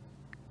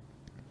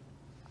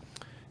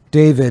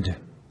 David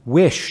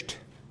wished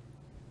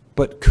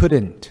but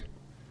couldn't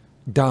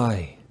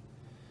die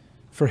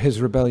for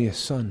his rebellious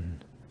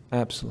son,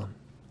 Absalom.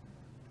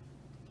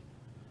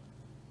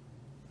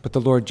 But the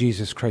Lord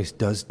Jesus Christ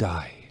does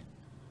die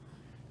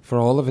for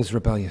all of his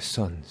rebellious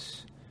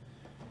sons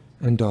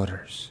and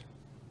daughters.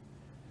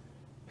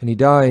 And he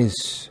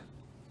dies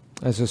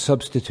as a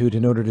substitute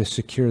in order to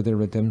secure their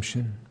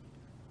redemption.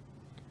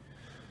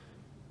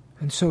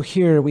 And so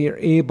here we are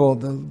able,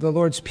 the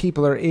Lord's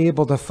people are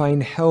able to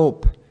find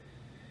help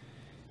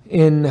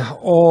in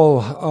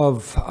all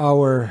of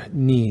our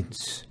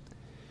needs.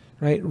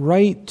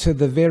 Right to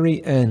the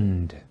very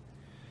end.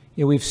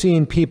 You know, we've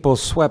seen people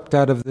swept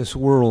out of this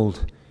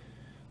world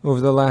over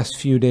the last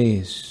few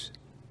days,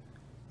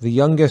 the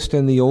youngest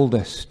and the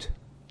oldest.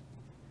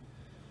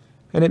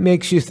 And it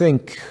makes you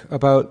think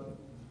about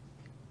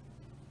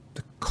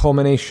the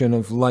culmination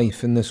of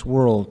life in this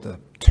world, the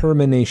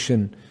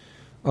termination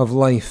of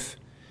life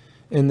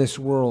in this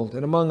world.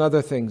 And among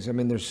other things,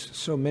 there's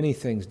so many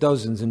things,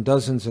 dozens and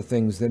dozens of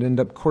things that end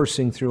up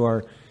coursing through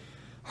our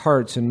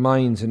hearts and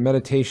minds and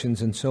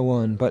meditations and so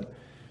on. But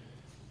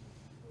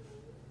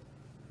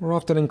we're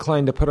often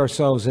inclined to put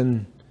ourselves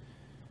in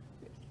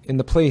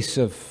the place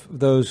of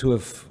those who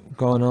have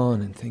gone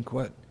on and think,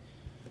 what?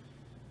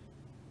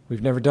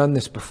 We've never done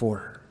this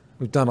before.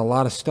 We've done a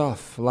lot of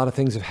stuff. A lot of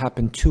things have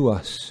happened to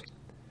us,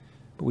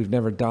 but we've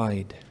never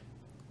died.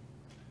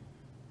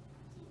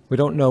 We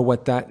don't know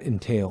what that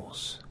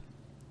entails.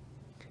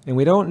 And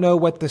we don't know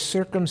what the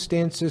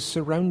circumstances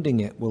surrounding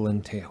it will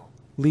entail,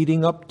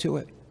 leading up to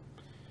it.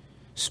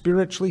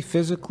 Spiritually,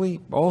 physically,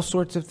 all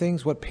sorts of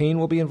things, what pain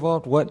will be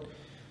involved,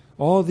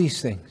 all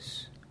these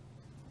things.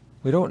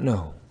 We don't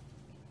know.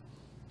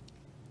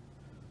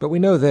 But we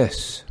know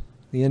this,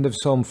 the end of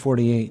Psalm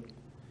 48.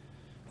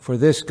 For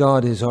this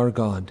God is our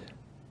God,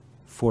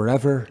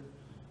 forever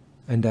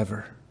and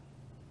ever.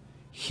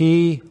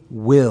 He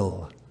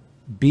will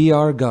be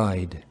our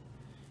guide,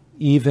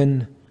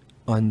 even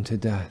unto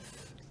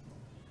death.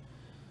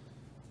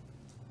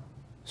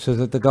 So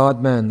that the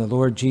God-man, the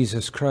Lord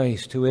Jesus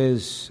Christ, who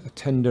is a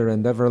tender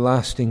and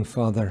everlasting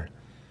Father,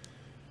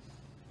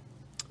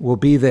 will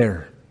be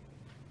there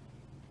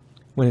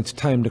when it's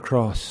time to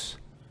cross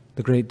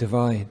the great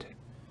divide.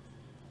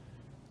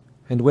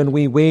 And when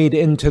we wade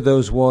into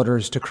those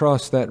waters to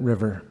cross that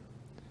river,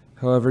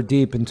 however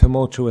deep and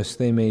tumultuous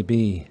they may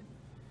be,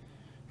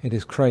 it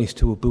is Christ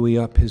who will buoy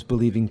up his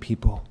believing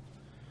people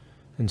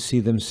and see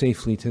them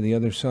safely to the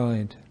other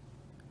side.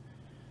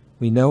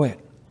 We know it.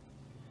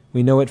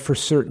 We know it for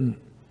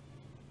certain.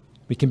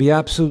 We can be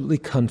absolutely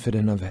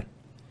confident of it.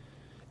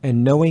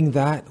 And knowing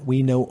that,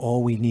 we know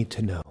all we need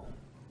to know.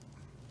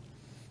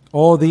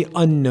 All the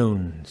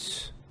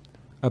unknowns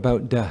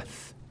about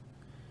death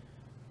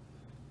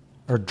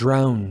are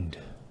drowned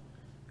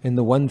in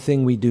the one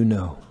thing we do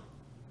know,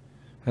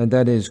 and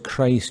that is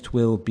Christ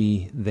will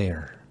be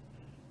there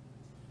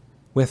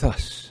with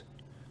us,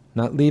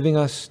 not leaving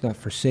us, not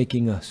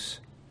forsaking us,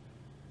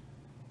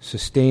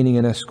 sustaining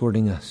and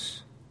escorting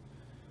us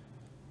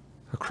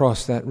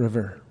across that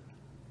river.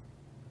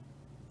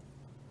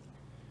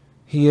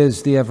 He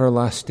is the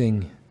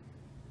everlasting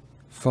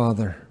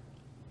Father.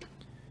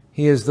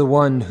 He is the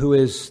one who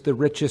is the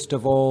richest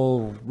of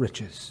all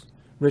riches,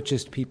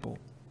 richest people.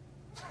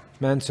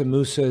 Mansa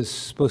Musa is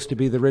supposed to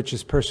be the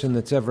richest person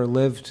that's ever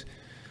lived.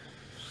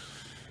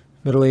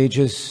 Middle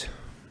Ages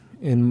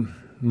in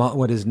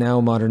what is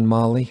now modern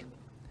Mali.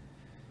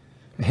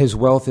 His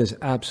wealth is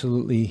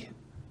absolutely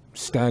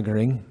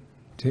staggering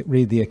to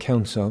read the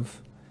accounts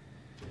of.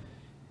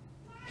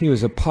 He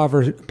was a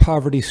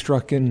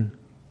poverty-stricken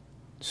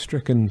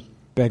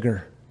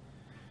beggar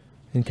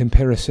in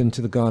comparison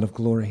to the God of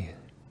glory,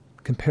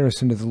 in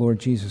comparison to the Lord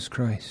Jesus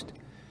Christ.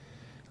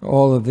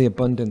 All of the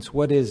abundance,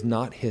 what is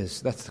not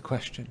his? That's the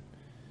question.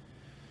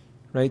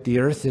 right? The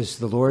earth is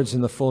the Lord's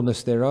and the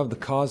fullness thereof. The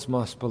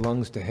cosmos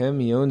belongs to him.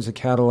 He owns the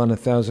cattle on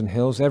 1,000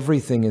 hills.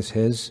 Everything is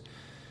his.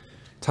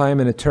 Time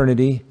and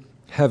eternity,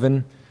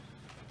 heaven,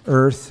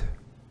 earth,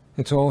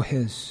 it's all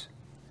his.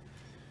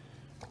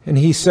 And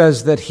he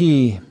says that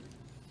he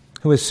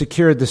who has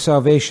secured the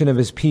salvation of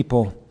his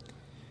people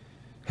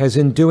has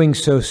in doing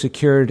so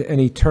secured an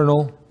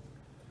eternal,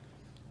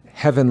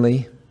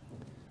 heavenly,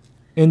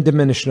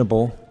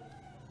 indiminishable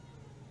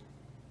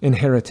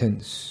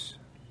inheritance,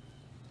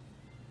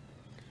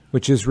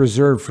 which is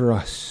reserved for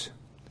us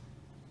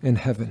in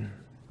heaven,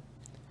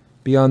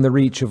 beyond the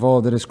reach of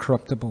all that is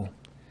corruptible,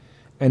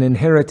 an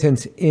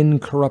inheritance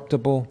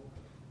incorruptible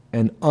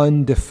and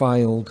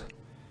undefiled,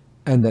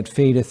 and that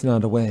fadeth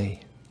not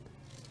away,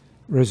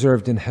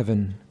 reserved in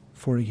heaven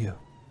for you.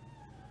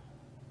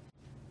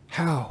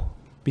 How?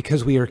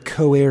 Because we are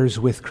co-heirs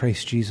with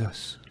Christ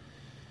Jesus.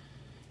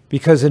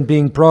 Because in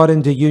being brought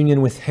into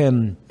union with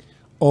him,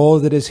 all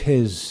that is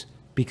his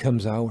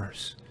becomes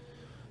ours.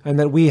 And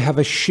that we have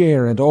a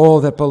share in all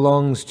that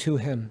belongs to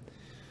him.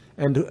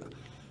 And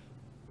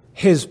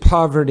his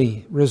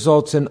poverty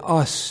results in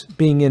us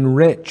being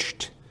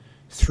enriched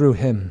through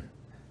him.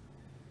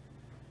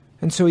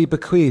 And so he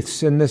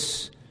bequeaths in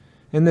this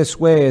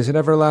way as an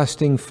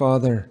everlasting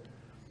Father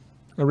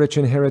a rich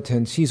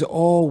inheritance. He's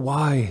all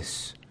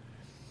wise.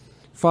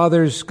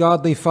 Fathers,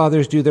 godly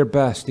fathers, do their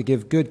best to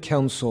give good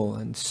counsel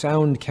and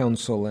sound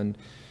counsel and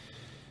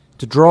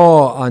to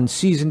draw on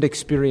seasoned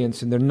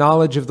experience and their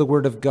knowledge of the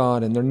Word of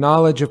God and their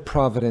knowledge of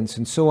providence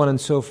and so on and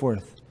so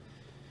forth.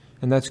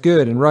 And that's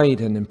good and right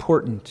and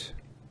important.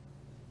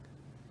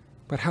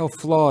 But how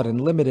flawed and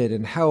limited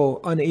and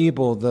how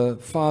unable the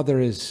Father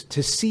is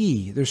to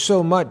see. There's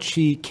so much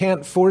he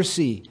can't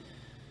foresee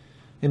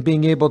in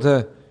being able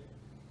to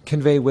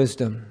convey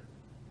wisdom.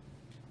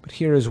 But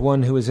here is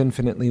one who is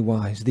infinitely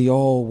wise, the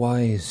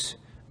all-wise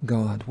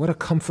God. What a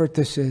comfort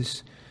this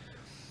is.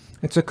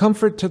 It's a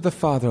comfort to the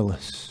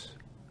fatherless.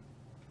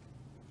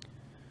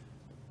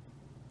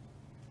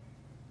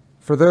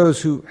 For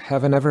those who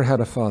haven't ever had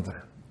a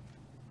father.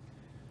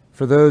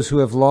 For those who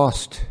have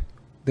lost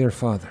their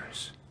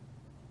fathers.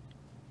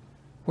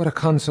 What a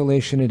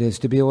consolation it is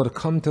to be able to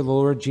come to the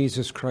Lord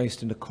Jesus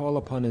Christ and to call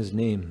upon his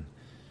name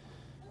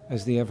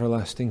as the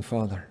everlasting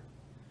Father,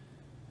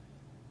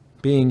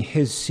 being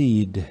his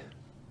seed,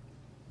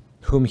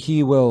 whom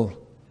he will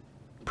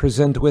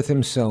present with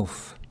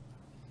himself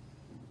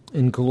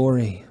in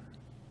glory.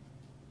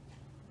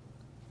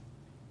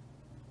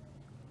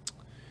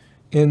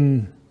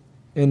 In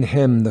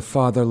him the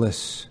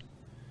fatherless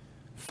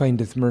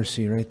findeth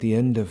mercy, right? The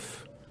end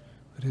of,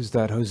 what is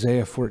that,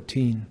 Hosea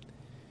 14.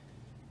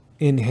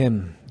 In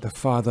him the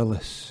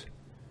fatherless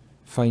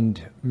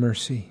find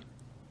mercy.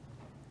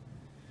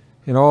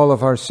 In all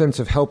of our sense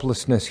of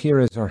helplessness, here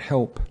is our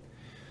help.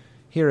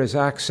 Here is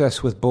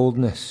access with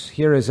boldness.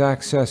 Here is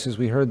access, as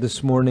we heard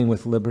this morning,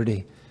 with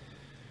liberty.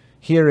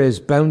 Here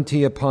is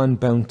bounty upon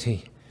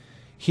bounty.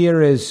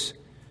 Here is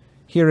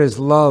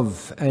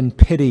love and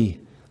pity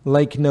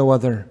like no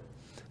other.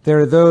 There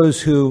are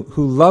those who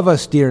love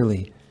us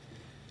dearly,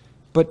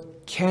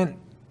 but can't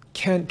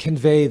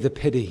convey the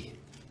pity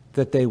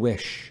that they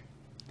wish.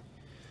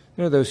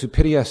 There are those who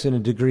pity us in a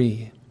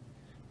degree,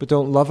 but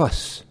don't love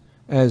us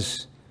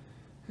as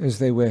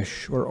they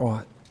wish or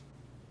ought.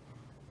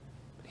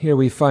 Here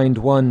we find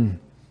one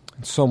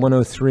in Psalm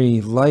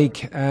 103,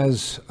 like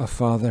as a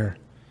father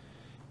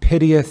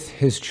pitieth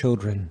his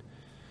children,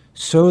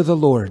 so the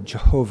Lord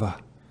Jehovah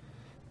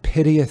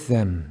pitieth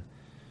them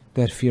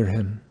that fear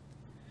him.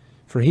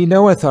 For he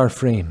knoweth our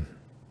frame.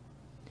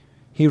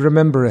 He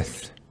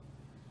remembereth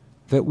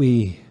that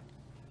we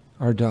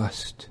are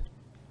dust.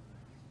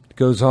 It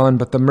goes on,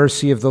 but the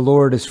mercy of the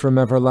Lord is from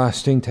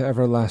everlasting to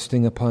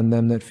everlasting upon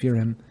them that fear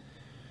him,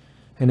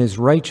 and his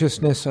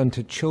righteousness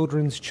unto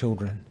children's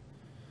children,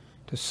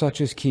 to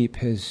such as keep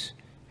his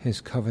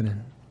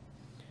covenant.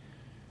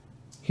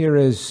 Here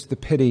is the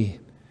pity,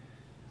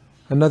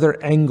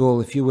 another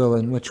angle, if you will,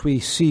 in which we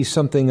see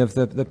something of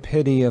the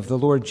pity of the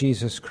Lord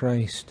Jesus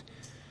Christ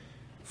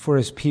for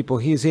his people.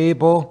 He is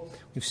able,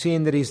 we've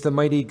seen that he's the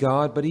mighty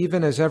God, but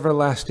even as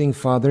everlasting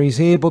Father, he's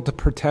able to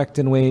protect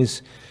in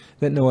ways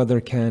that no other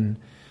can.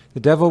 The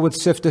devil would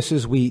sift us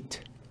as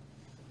wheat.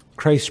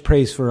 Christ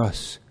prays for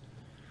us,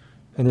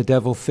 and the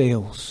devil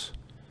fails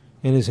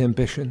in his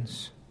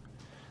ambitions.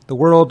 The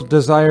world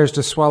desires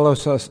to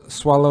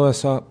swallow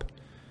us up.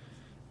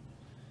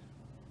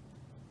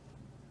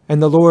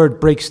 And the Lord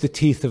breaks the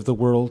teeth of the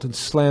world and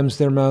slams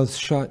their mouths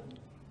shut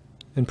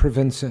and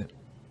prevents it.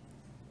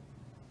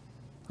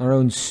 Our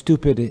own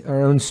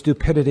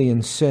stupidity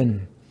and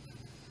sin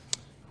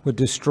would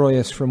destroy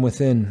us from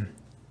within.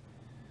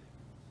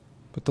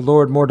 But the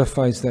Lord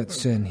mortifies that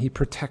sin. He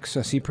protects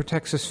us. He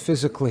protects us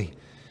physically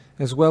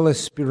as well as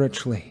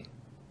spiritually.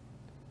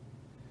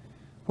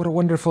 What a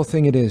wonderful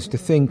thing it is to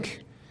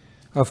think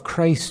of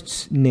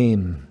Christ's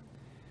name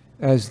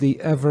as the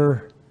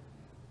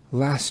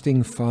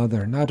everlasting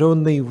Father, not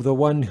only the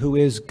one who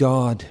is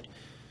God,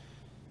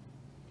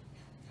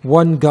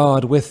 one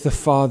God with the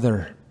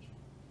Father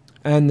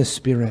and the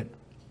Spirit,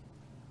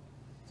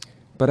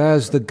 but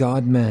as the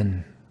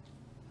God-man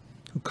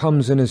who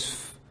comes in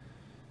his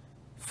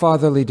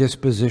fatherly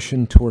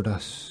disposition toward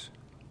us.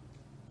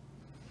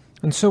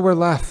 And so we're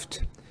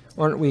left,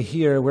 aren't we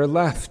here? We're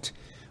left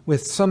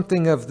with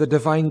something of the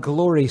divine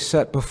glory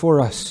set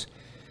before us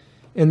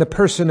in the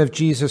person of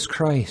Jesus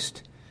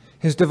Christ.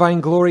 His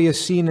divine glory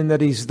is seen in that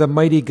he's the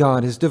mighty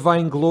God. His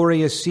divine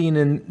glory is seen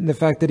in the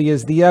fact that he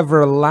is the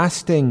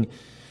everlasting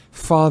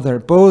Father.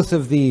 Both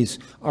of these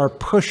are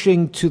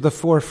pushing to the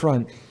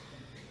forefront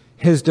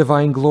his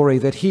divine glory,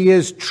 that he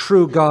is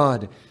true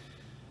God,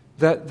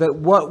 that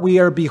what we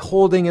are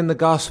beholding in the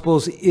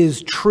Gospels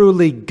is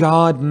truly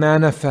God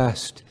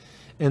manifest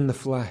in the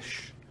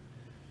flesh.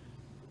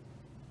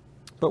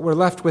 But we're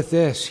left with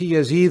this: he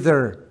is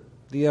either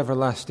the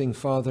everlasting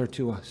Father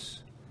to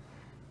us,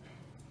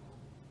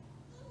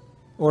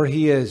 or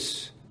he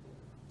is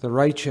the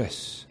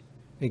righteous,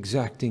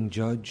 exacting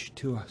judge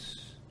to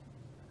us.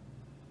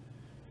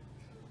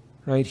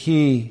 Right?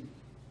 He,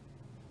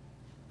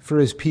 for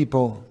his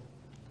people,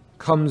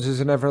 comes as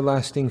an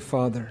everlasting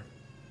Father.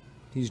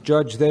 He's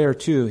judge there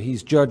too.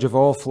 He's judge of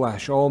all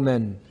flesh, all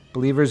men,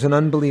 believers and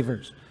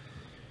unbelievers.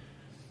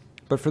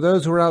 But for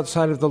those who are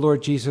outside of the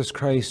Lord Jesus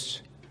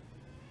Christ,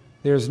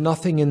 there is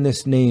nothing in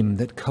this name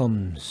that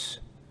comes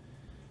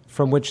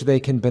from which they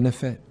can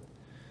benefit,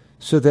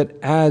 so that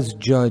as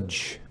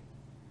judge,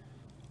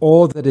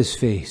 all that is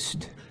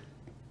faced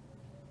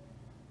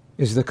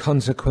is the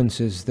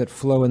consequences that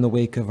flow in the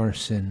wake of our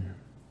sin.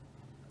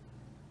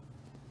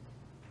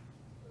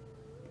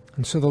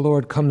 And so the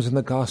Lord comes in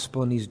the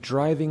gospel and he's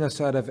driving us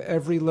out of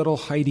every little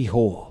hidey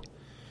hole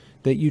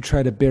that you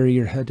try to bury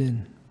your head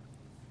in.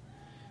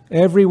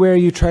 Everywhere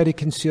you try to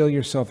conceal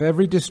yourself,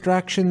 every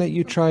distraction that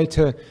you try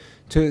to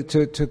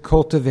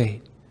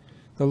cultivate,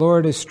 the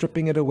Lord is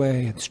stripping it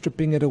away and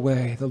stripping it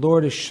away. The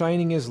Lord is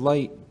shining his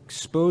light,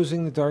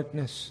 exposing the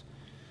darkness.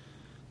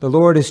 The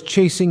Lord is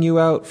chasing you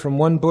out from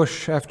one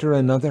bush after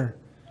another,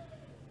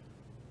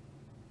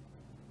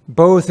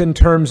 both in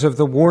terms of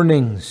the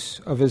warnings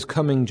of his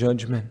coming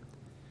judgment,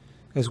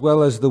 as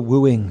well as the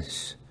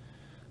wooings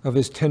of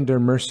his tender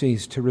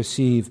mercies to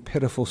receive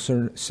pitiful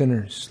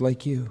sinners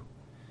like you.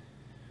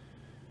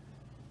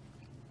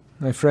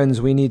 My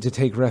friends, we need to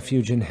take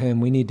refuge in him.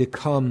 We need to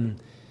come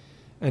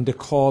and to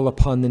call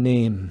upon the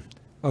name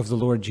of the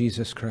Lord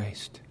Jesus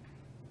Christ.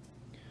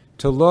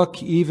 To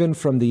look even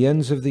from the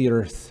ends of the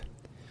earth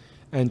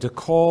and to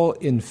call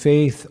in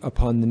faith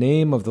upon the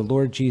name of the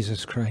Lord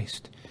Jesus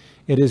Christ.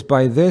 It is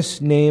by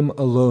this name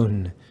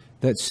alone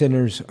that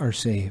sinners are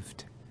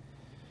saved.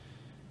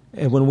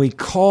 And when we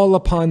call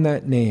upon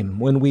that name,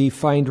 when we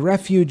find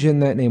refuge in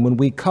that name, when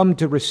we come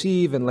to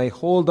receive and lay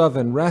hold of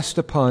and rest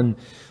upon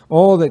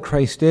all that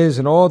Christ is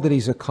and all that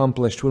he's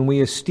accomplished, when we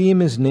esteem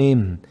his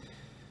name,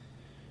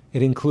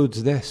 it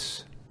includes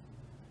this: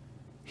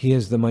 he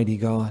is the mighty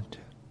God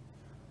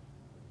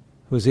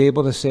who is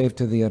able to save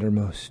to the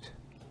uttermost.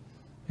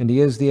 And he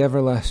is the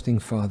everlasting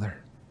Father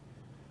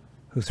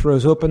who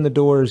throws open the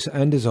doors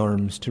and his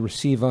arms to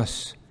receive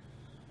us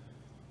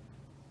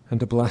and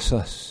to bless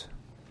us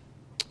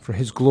for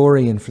his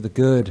glory and for the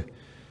good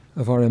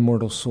of our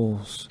immortal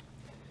souls.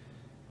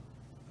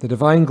 The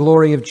divine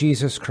glory of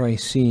Jesus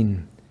Christ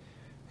seen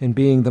in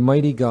being the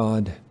mighty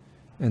God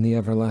and the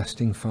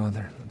everlasting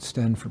Father. Let's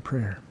stand for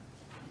prayer.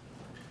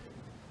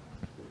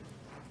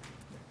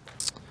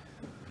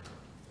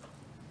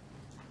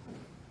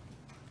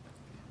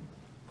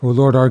 O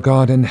Lord our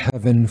God in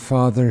heaven,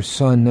 Father,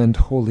 Son, and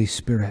Holy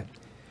Spirit,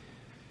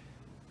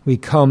 we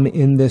come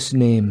in this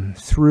name,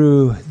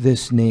 through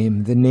this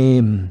name, the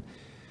name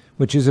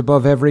which is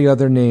above every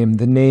other name,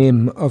 the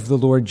name of the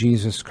Lord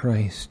Jesus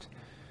Christ,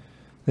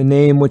 the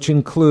name which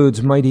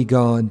includes mighty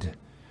God,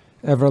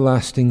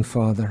 everlasting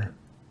Father.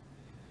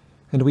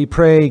 And we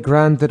pray,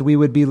 grant that we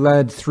would be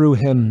led through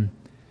him,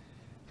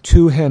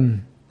 to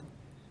him,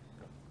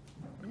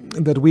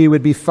 that we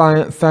would be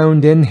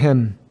found in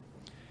him,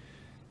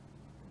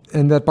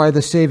 and that by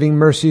the saving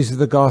mercies of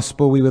the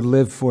gospel we would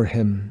live for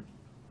him.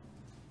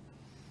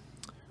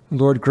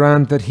 Lord,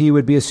 grant that he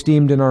would be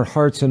esteemed in our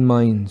hearts and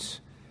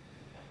minds,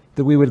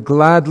 that we would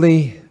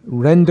gladly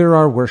render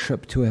our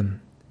worship to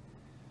him,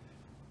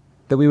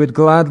 that we would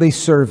gladly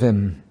serve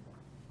him,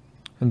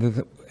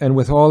 and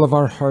with all of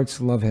our hearts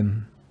love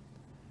him.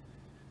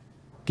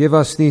 Give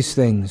us these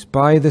things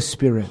by the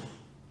Spirit,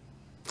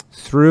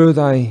 through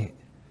thy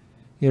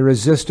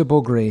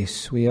irresistible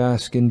grace, we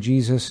ask in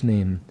Jesus'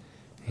 name.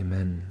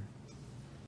 Amen.